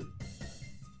you.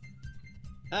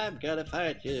 I'm gonna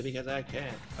fight you because I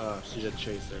can. Oh, she's a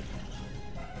chaser.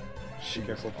 She's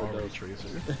careful for already those. Tracer.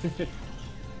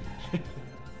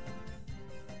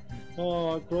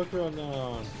 Oh,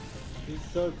 Crocodile. He's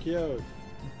so cute.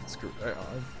 Screw.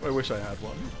 I wish I had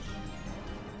one.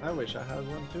 I wish I had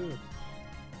one too.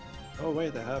 Oh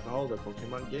wait, I have all the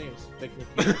Pokemon games.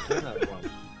 Technically, I can have one.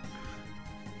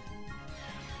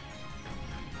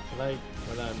 Like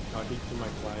when I'm talking to my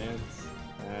clients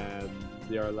and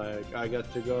they are like, I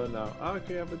got to go now. Oh,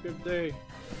 okay, have a good day.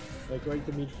 Like going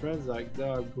to meet friends, like,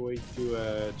 no, I'm going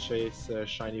to chase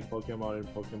shiny Pokemon in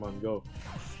Pokemon Go.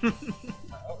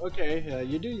 Okay,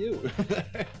 you do you.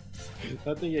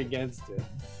 Nothing against it.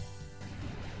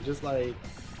 Just like,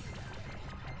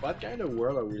 what kind of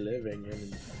world are we living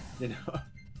in? You know,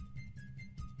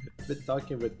 I've been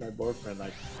talking with my boyfriend,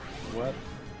 like, what?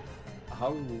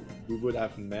 How we would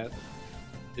have met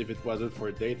if it wasn't for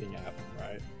a dating app,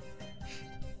 right?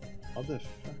 How the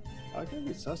fuck? How can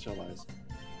we socialize?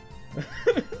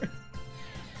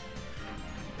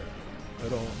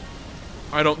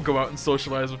 I don't go out and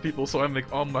socialize with people, so I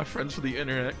make all my friends for the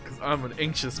internet because I'm an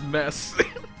anxious mess.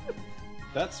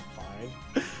 That's fine.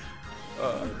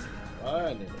 It's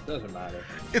fine. It doesn't matter.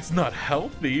 It's not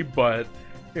healthy, but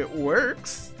it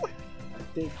works. I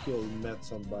think you'll met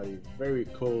somebody very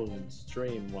cool in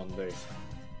stream one day.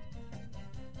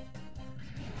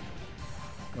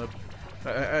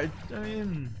 I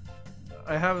mean,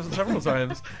 I have several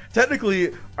times.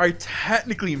 Technically, I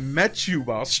met you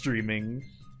while streaming,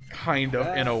 kind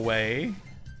of, in a way.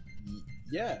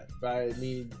 Yeah, but I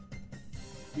mean,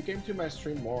 you came to my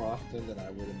stream more often than I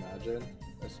would imagine.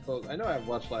 I suppose. I know I've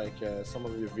watched like some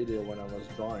of your video when I was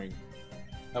drawing.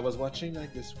 I was watching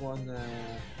like this one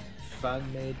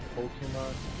fan-made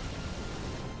Pokemon.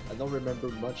 I don't remember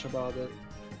much about it.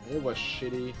 It was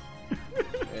shitty,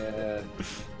 and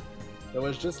there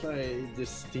was just like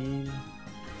this team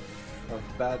of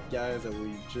bad guys that were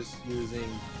just using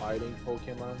fighting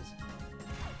Pokemons.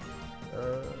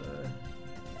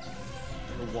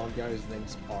 One guy's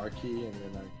name's Sparky, and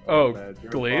then like,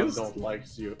 your Glaze? mom don't like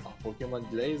you. Oh, Pokemon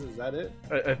Glaze, is that it?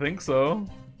 I think so.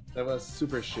 That was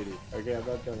super shitty. Okay, I'm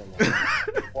not gonna lie.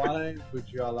 Why would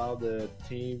you allow the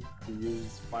team to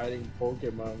use fighting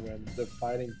Pokemon when the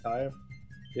fighting type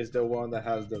is the one that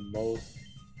has the most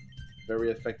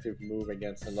very effective move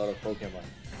against a lot of Pokemon?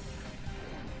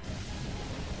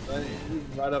 But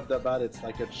right off the bat, it's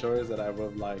like a choice that I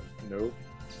would like, nope.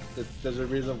 There's a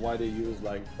reason why they use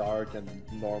like dark and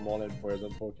normal and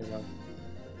poison Pokemon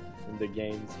in the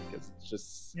games, because it's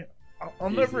just... Yeah.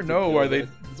 I'll never know why these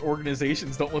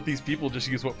organizations don't let these people just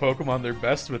use what Pokemon they're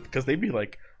best with, because they'd be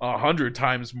like 100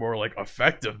 times more like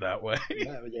effective that way.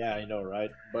 Yeah, I know, right?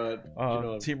 But you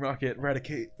know, Team Rocket,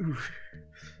 Eradicate. Ooh.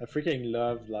 I freaking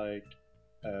love like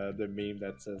the meme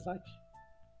that says like,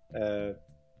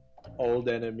 old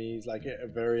enemies, like a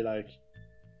very like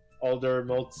older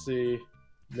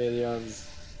multi-millions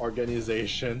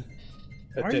organization.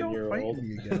 A Why are you 10-year-old. fighting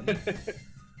me again?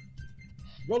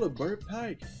 Roll a bird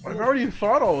pike. I've already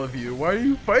fought all of you. Why are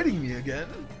you fighting me again?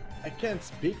 I can't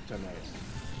speak tonight.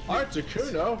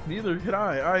 Articuno. Neither can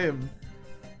I.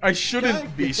 I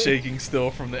shouldn't be shaking still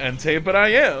from the Entei, but I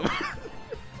am.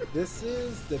 This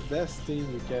is the best thing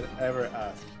you can ever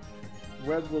ask.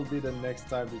 When will be the next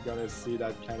time you're gonna see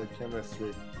that kind of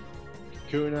chemistry?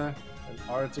 Kakuna and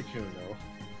Articuno.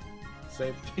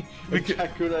 Same thing.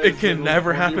 It can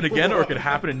never happen again, or it could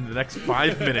happen in the next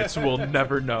 5 minutes. We'll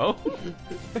never know.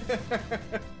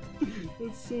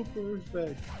 It's so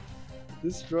perfect.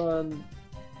 This run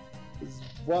is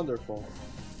wonderful.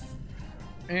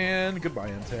 And goodbye,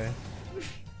 Entei.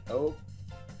 Oh,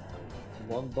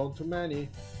 one bone too many.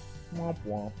 Womp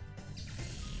womp.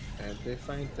 And they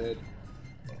fainted.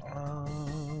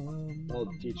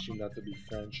 I'll teach you not to be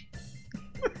French.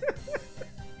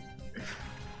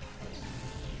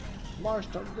 Marsh,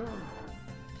 don't go.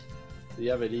 Do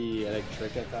you have any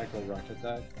electric attack or rock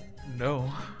attack?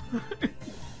 No.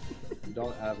 You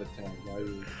don't have a tank, why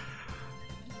you?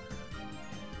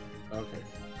 Okay.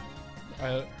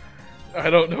 I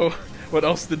don't know what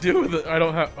else to do with it. I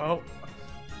don't have. Oh,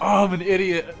 I'm an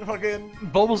idiot. Fucking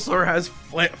Bulbasaur has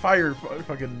fire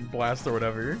fucking blast or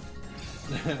whatever.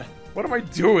 What am I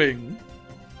doing?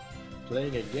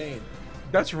 Playing a game.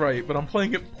 That's right, but I'm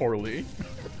playing it poorly.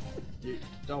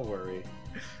 Don't worry.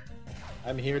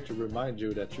 I'm here to remind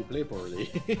you that you play poorly.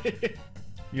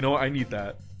 You know what? I need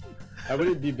that. I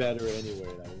wouldn't be better anyway,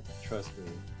 like, trust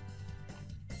me.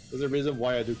 There's a reason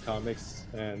why I do comics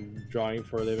and drawing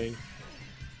for a living.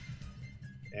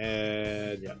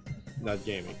 And yeah, not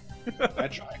gaming.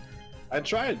 I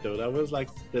tried though. That was like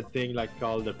the thing like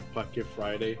called the Poké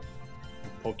Friday,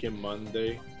 Pokémon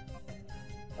Monday.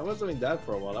 I was doing that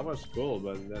for a while. That was cool,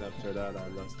 but then after that I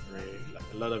lost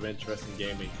a lot of interest in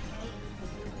gaming.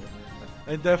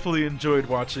 I definitely enjoyed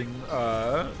watching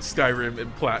Skyrim in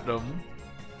Platinum.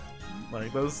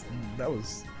 Like that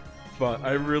was fun.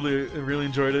 I really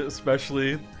enjoyed it,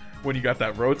 especially when you got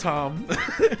that Rotom.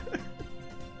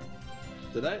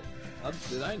 Did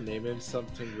I name him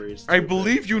something very stupid? I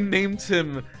believe you named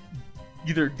him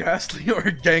either Ghastly or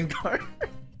Gengar.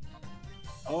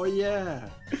 Oh yeah,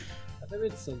 I named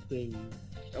it something.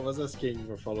 I was asking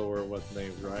my follower what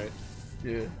name, right?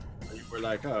 Yeah. You were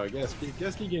like, oh, Ghastly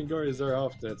Gengar is there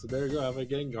often, so there you go. I have a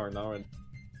Gengar now, and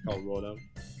I'll roll them.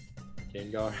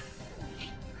 Gengar.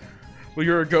 Well,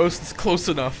 you're a ghost. It's close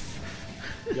enough.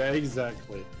 Yeah,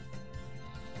 exactly.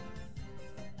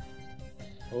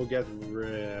 We'll get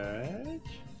wrecked.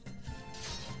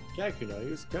 Kakuna,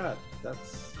 use cut.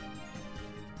 That's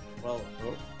well.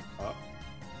 Oh.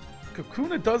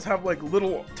 Kakuna does have like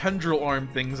little tendril arm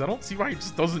things. I don't see why he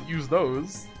just doesn't use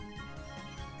those.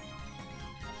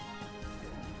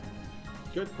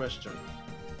 Good question.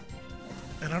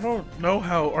 And I don't know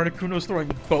how Articuno's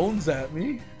throwing bones at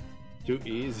me. Too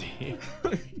easy.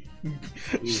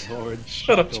 You horde.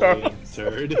 Shut up, Charles.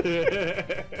 Third.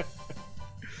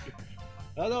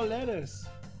 Hello, lettuce.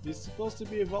 You're supposed to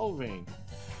be evolving.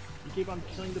 You keep on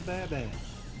killing the baby.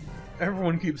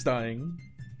 Everyone keeps dying.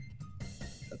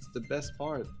 That's the best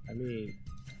part. I mean,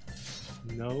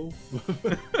 no.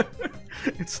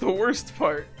 It's the worst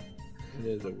part. It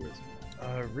is the worst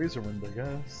part. Razor Wind, I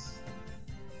guess.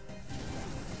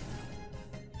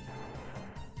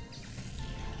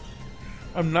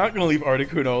 I'm not gonna leave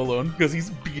Articuno alone because he's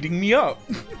beating me up.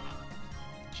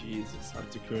 Jesus,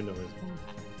 Articuno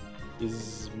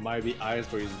is might be ice,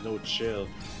 but he's no chill.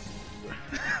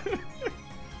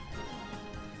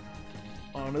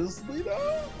 Honestly,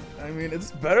 though, I mean,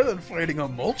 it's better than fighting a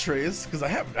Moltres because I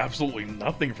have absolutely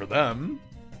nothing for them.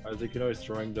 Articuno is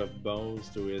throwing the bones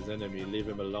to his enemy. Leave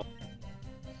him alone.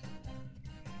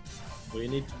 We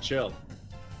need to chill.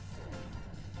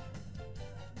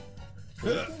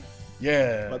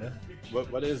 Yeah.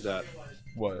 What is that?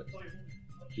 What?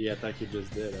 The attack you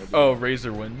just did. Oh,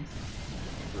 Razor Wind.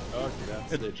 Okay,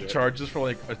 that's It legit. charges for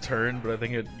like a turn, but I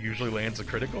think it usually lands a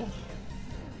critical.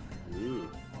 Ooh.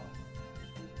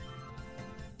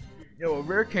 Yo, a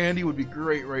rare candy would be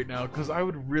great right now because I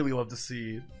would really love to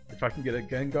see if I can get a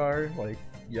Gengar like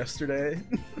yesterday.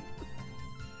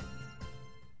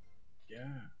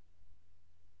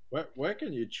 Yeah. Where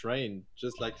can you train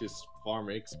just like this farm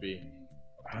XP?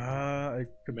 I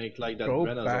could Make like that go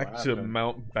Venusaur back to happen.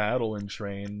 Mount Battle and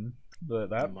train, but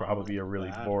that'd probably Mount be a really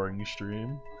Battle. boring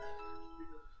stream.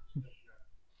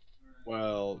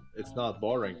 Well, it's not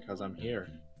boring because I'm here.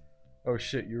 Oh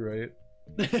shit, you're right.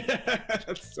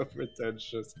 That's so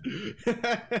pretentious.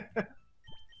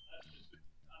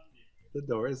 The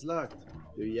door is locked.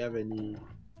 Do you have any?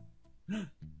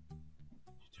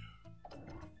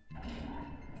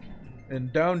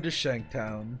 And down to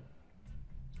Shanktown.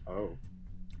 Oh.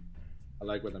 I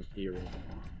like what I'm hearing.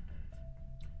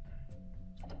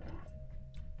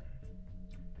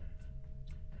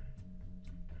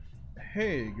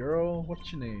 Hey, girl,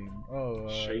 what's your name? Oh,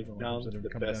 Shake everyone down represented the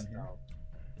come best down here. town.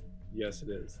 Yes, it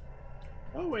is.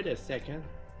 Oh, wait a second.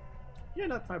 You're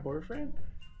not my boyfriend.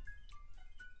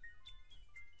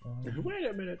 Wait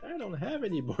a minute, I don't have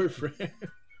any boyfriend.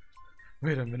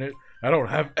 Wait a minute, I don't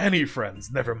have any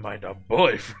friends. Never mind a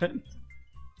boyfriend.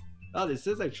 Oh, this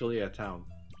is actually a town.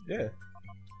 Yeah,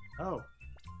 Oh,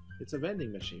 it's a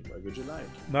vending machine. What would you like?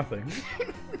 nothing.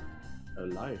 A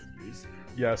life, please.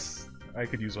 Yes, I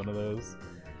could use one of those.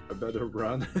 A better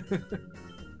run.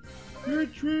 You're a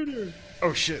traitor.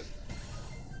 Oh shit.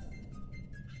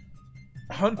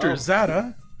 Hunter Oh.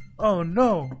 Zata? Oh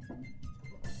no.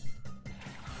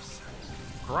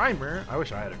 Grimer? I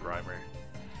wish I had a Grimer.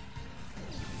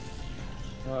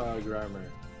 Oh, Grimer.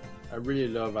 I really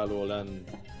love Alolan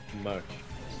much.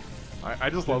 I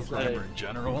just love It's like- Grimer in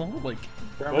general. Like,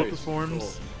 Grimer both the is forms,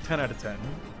 cool. 10 out of 10.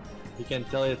 You can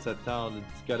tell it's a town.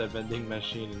 It's got a vending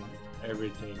machine and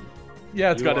everything.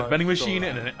 Yeah, it's You got a are vending so machine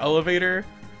and an elevator.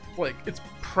 Like, it's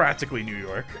practically New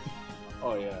York.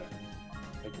 Oh yeah.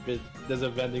 Like if there's a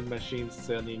vending machine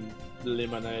selling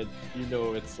lemonade, you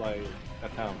know it's like a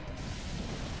town.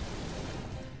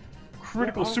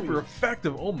 Critical, Where are super we?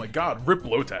 effective. Oh my god, Rip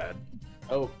Lotad.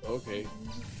 Oh, okay.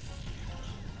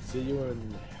 See you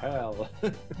in hell.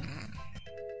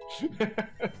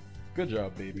 Good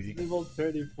job, baby. Level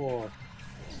 34.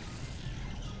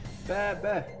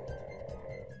 Bah.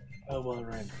 Oh well,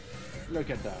 right. Look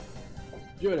at that.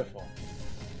 Beautiful.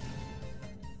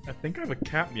 I think I have a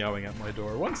cat meowing at my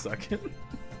door. 1 second.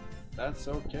 That's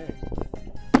okay.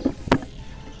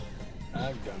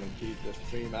 I'm gonna keep the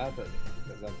stream happening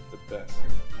because I'm the best.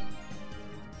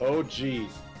 Oh jeez.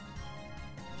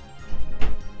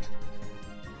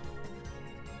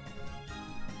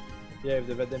 Yeah, if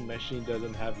the vending machine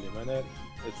doesn't have lemonade,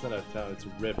 it's not a town, it's a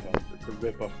rip-off. It's a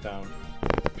rip-off town.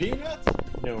 Peanuts?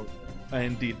 No. I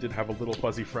indeed did have a little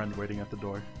fuzzy friend waiting at the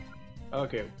door.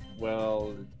 Okay,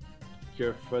 well,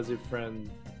 your fuzzy friend,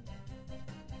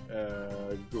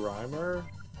 Grimer,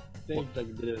 I think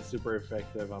like did it super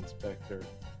effective on Spectre.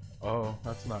 Oh,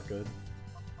 that's not good.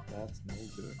 That's no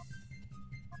good.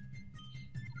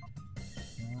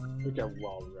 Look at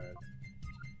Walred.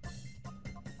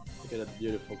 Look at that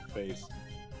beautiful face.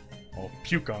 I'll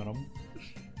puke on him.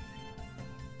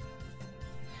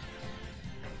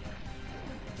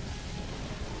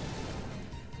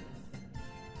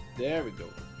 There we go.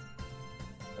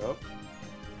 Oh.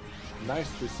 Nice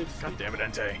 360. God damn it,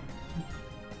 Entei.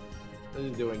 What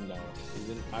is he doing now? He's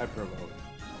in hyper mode.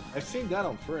 I've seen that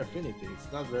on Fur Affinity.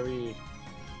 It's not very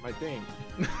my thing.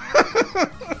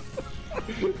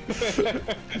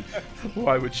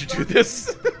 Why would you do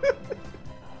this?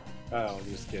 Oh, I'm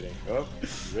just kidding. Oh,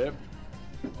 rip.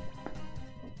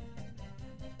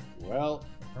 Well,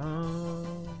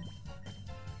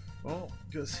 Well,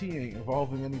 guess he ain't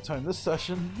evolving anytime this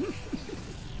session.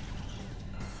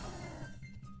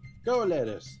 go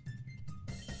Lettuce.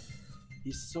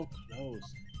 He's so close.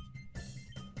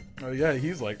 Oh yeah,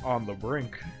 he's like on the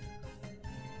brink.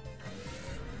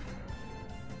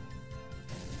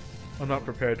 I'm not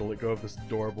prepared to let go of this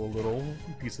adorable little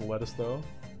piece of lettuce though.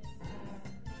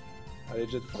 I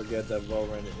just forget that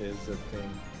Valorant is a thing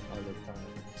all the time.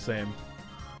 Same.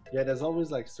 Yeah, there's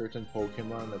always like certain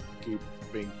Pokemon that keep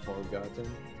being forgotten.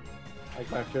 Like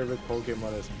my favorite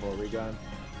Pokemon is Porygon.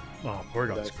 Oh,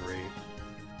 Porygon's That's- great.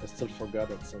 I still forgot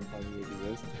that sometimes he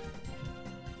exists.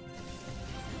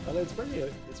 But it's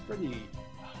pretty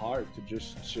hard to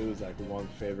just choose like one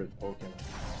favorite Pokemon.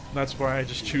 That's why I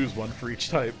just choose one for each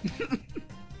type.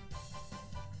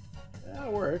 Yeah,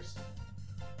 it works.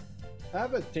 I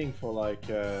have a thing for like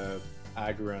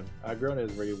Aggron. Aggron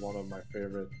is really one of my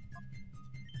favorite.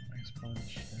 Ice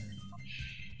Punch and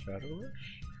Shadow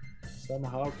Rush?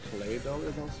 Somehow Claydol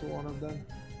is also one of them.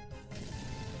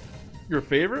 Your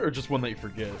favorite or just one that you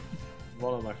forget?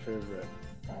 One of my favorite.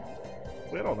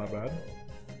 Wait, all that bad.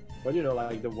 But you know,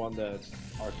 like the one that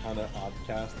are kind of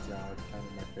outcasts are kind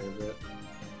of my favorite.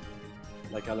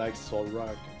 Like I like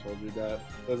Solrock, I told you that.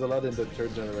 There's a lot in the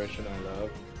third generation I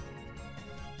love.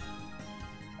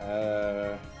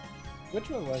 Which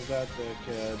one was that?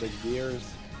 The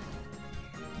Gears?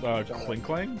 Clink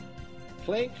Clang?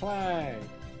 Clank Clang!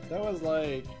 That was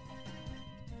like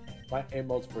my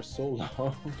emotes for so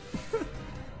long.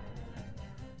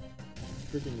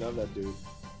 Freaking love that dude.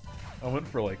 I went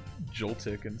for like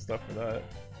Joltik and stuff for that.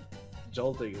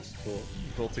 Joltik is cool.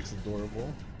 Joltik's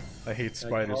adorable. I hate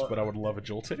spiders, but I would love a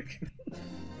Joltik.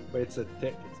 But it's a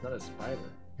tick, it's not a spider.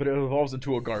 But it evolves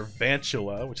into a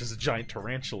Garvantula, which is a giant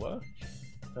tarantula.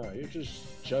 No, you're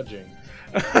just judging.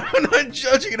 I'm not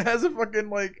judging, it has a fucking,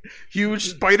 like, huge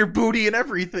spider booty and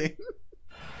everything.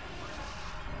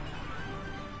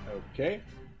 Okay.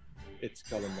 It's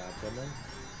Colosseum.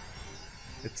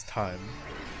 It's time.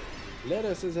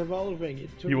 Lettuce is evolving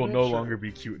into He will no nature. longer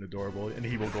be cute and adorable, and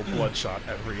he will go bloodshot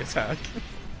every attack.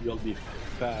 You'll be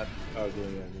fat, ugly,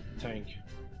 and a tank.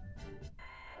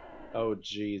 Oh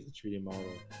jeez, the 3D model.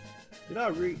 You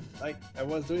know, I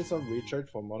was doing some research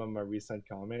for one of my recent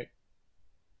comics,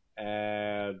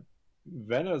 and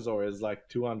Venusaur is like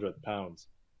 200 pounds.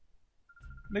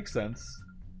 Makes sense.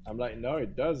 I'm like, no,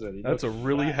 it doesn't. He That's a looks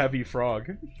really fat. heavy frog.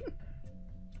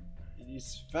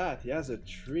 He's fat. He has a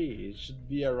tree. It should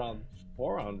be around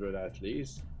 400 at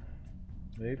least.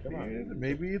 Maybe, Come on.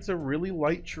 maybe it's a really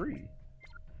light tree.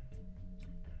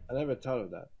 I never thought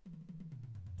of that.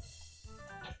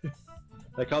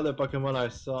 Like all the Pokemon I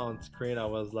saw on screen, I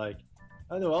was like,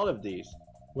 I know all of these.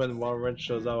 When Warren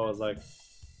shows up, I was like,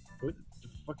 what the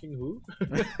fucking who?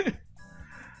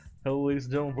 Hello, ladies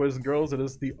and gentlemen, boys and girls. It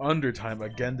is the Undertime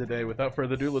again today. Without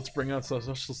further ado, let's bring out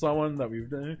someone that we've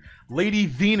done. Lady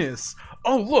Venus.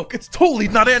 Oh, look, it's totally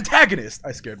not an antagonist.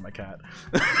 I scared my cat.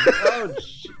 Oh,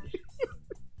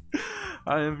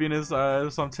 I am Venus.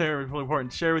 Something terribly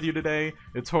important to share with you today.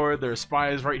 It's horrid. There are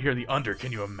spies right here in the Under.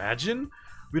 Can you imagine?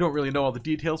 We don't really know all the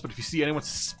details, but if you see anyone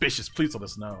suspicious, please let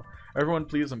us know. Everyone,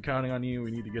 please, I'm counting on you.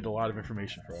 We need to get a lot of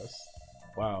information for us.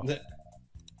 Wow.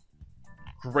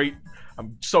 Great.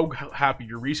 I'm so happy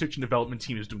your research and development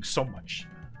team is doing so much.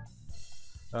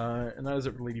 And that is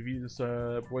it for Lady Venus.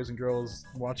 Boys and girls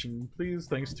watching, please,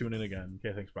 thanks, tune in again.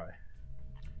 Okay, thanks, bye.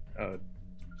 oh,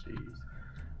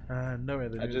 jeez. No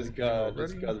other I news just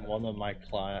already? got one of my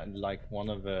client, like one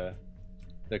of the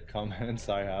comments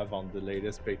I have on the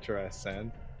latest picture I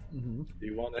sent. Mm-hmm.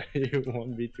 You want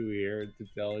me to hear to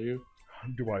tell you?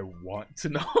 Do I want to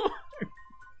know?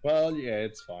 Well, yeah,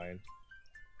 it's fine.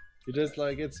 You just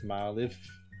like it smile. If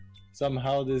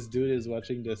somehow this dude is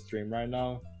watching the stream right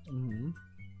now, Mm-hmm.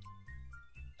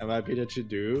 I'm happy that you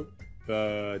do,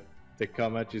 but the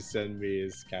comment you sent me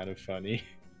is kind of funny.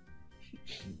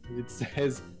 It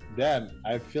says, damn,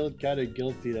 I feel kind of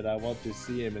guilty that I want to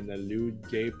see him in a lewd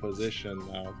gay position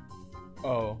now.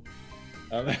 Oh.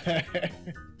 Um,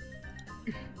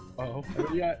 Oh.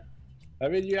 I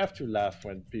mean, you have to laugh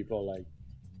when people like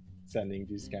sending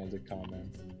these kinds of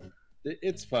comments.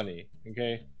 It's funny,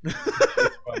 okay?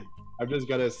 It's funny. I'm just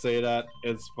gonna say that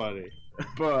it's funny,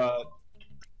 but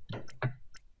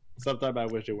sometimes I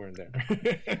wish they weren't there.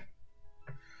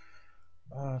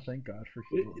 Thank God for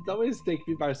you. It always takes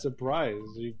me by surprise.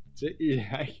 You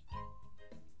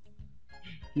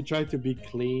try to be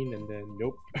clean and then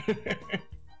nope.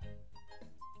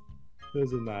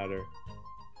 Doesn't matter.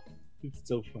 It's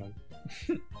still fun.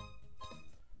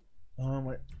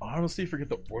 I honestly forget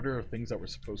the order of things that we're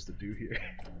supposed to do here.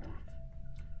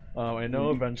 I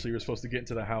know eventually we're supposed to get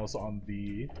into the house on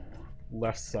the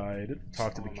left side,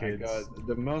 talk to the kids. Oh my God,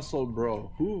 the muscle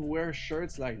bro. Who wears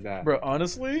shirts like that? Bro,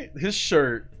 honestly, his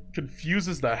shirt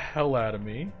confuses the hell out of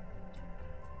me.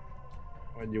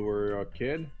 When you were a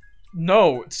kid?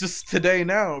 No, it's just today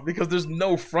now because there's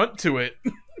no front to it.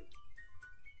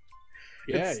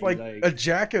 Yeah, it's like a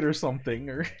jacket or something,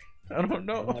 or I don't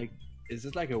know. Like, is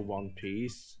it like a one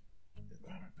piece?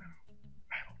 I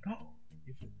don't know.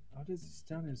 How does it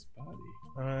stand his body?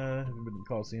 I haven't been in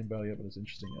Colosseum Battle yet, but it's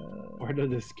interesting. Where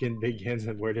does the skin begins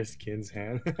and where does skin's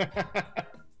hand?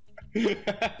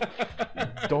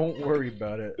 Don't worry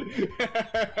about it.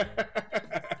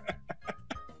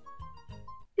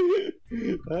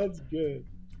 That's good.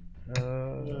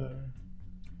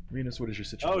 Venus, what is your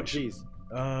situation? Oh, jeez.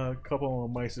 A couple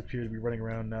of mice appear to be running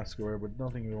around Nascor, but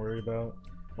nothing to worry about.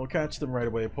 We'll catch them right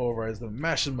away, pulverize them,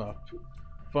 mash them up.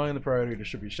 Find the priority to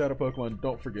distribute Shadow Pokemon.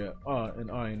 Don't forget,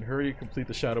 and Ein, hurry, complete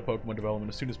the Shadow Pokemon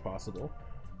development as soon as possible.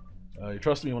 Your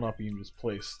trust me will not be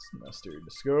misplaced. Master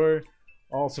Discover.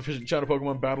 All sufficient Shadow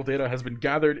Pokemon battle data has been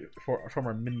gathered from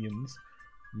our minions.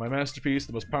 My masterpiece,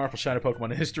 the most powerful Shadow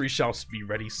Pokemon in history, shall be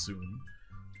ready soon.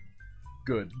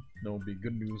 Good. That will be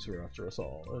good news for after us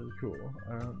all. Cool.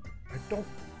 I don't...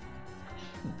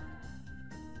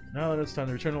 Now that it's time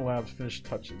to return to the lab to finish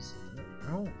touches.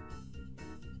 I don't...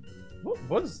 What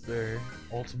was their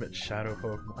ultimate Shadow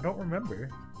Pokemon? I don't remember.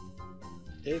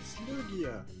 It's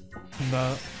Lugia.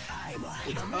 Nah.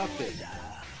 It's Muppet.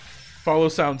 Follow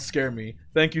sounds scare me.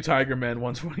 Thank you, Tiger Man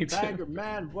 122. Tiger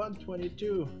Man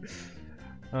 122.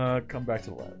 Come back to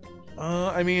the lab.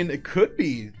 I mean, it could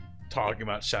be talking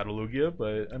about Shadow Lugia,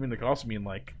 but I mean, they could also mean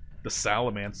like the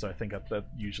Salamence. I think that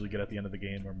usually get at the end of the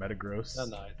game, or Metagross. No,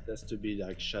 it has to be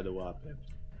like Shadow Up.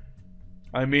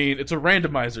 I mean, it's a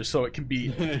randomizer, so it can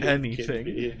be anything. It can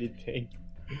be anything.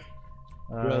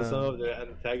 Well, some of the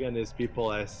antagonist people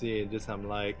I see, and just I'm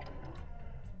like,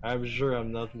 I'm sure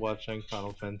I'm not watching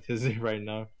Final Fantasy right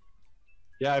now.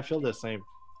 Yeah, I feel the same.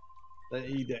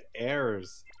 The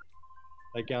airs.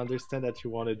 Like, I understand that you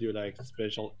want to do like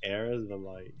special airs, but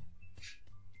like,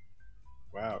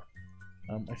 wow.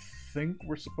 I think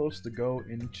we're supposed to go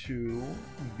into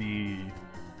the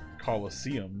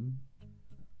Colosseum.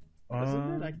 Isn't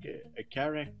there like a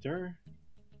character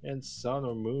in Sun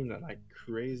or Moon that like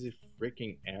crazy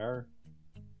freaking air?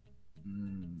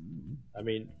 I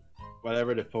mean,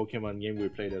 whatever the Pokemon game we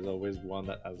play, there's always one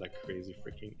that has like crazy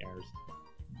freaking airs.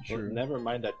 Sure. But never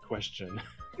mind that question.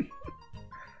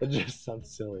 It just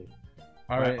sounds silly.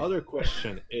 All My right. other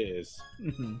question is,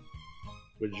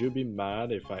 would you be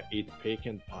mad if I eat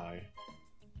pecan pie?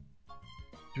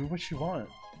 Do what you want.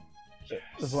 Yes.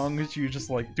 As long as you just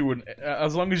like doing,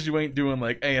 as long as you ain't doing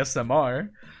like ASMR.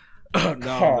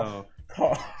 No,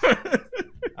 Cough.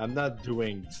 I'm not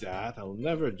doing that. I'll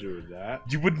never do that.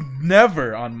 You would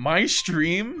never on my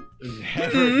stream.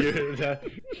 Never do that.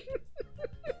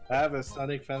 I have a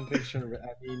Sonic fanfiction. I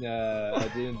mean, I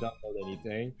didn't download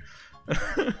anything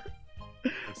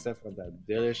except for that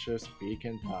delicious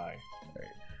pecan pie.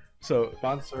 So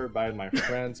Sponsored by my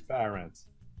friend's parents.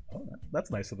 oh,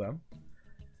 that's nice of them.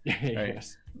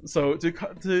 Yes. So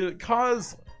to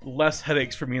cause less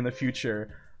headaches for me in the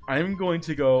future, I'm going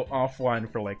to go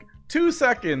offline for like 2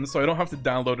 seconds, so I don't have to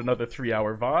download another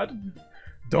 3-hour VOD.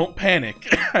 Don't panic.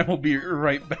 I will be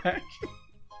right back.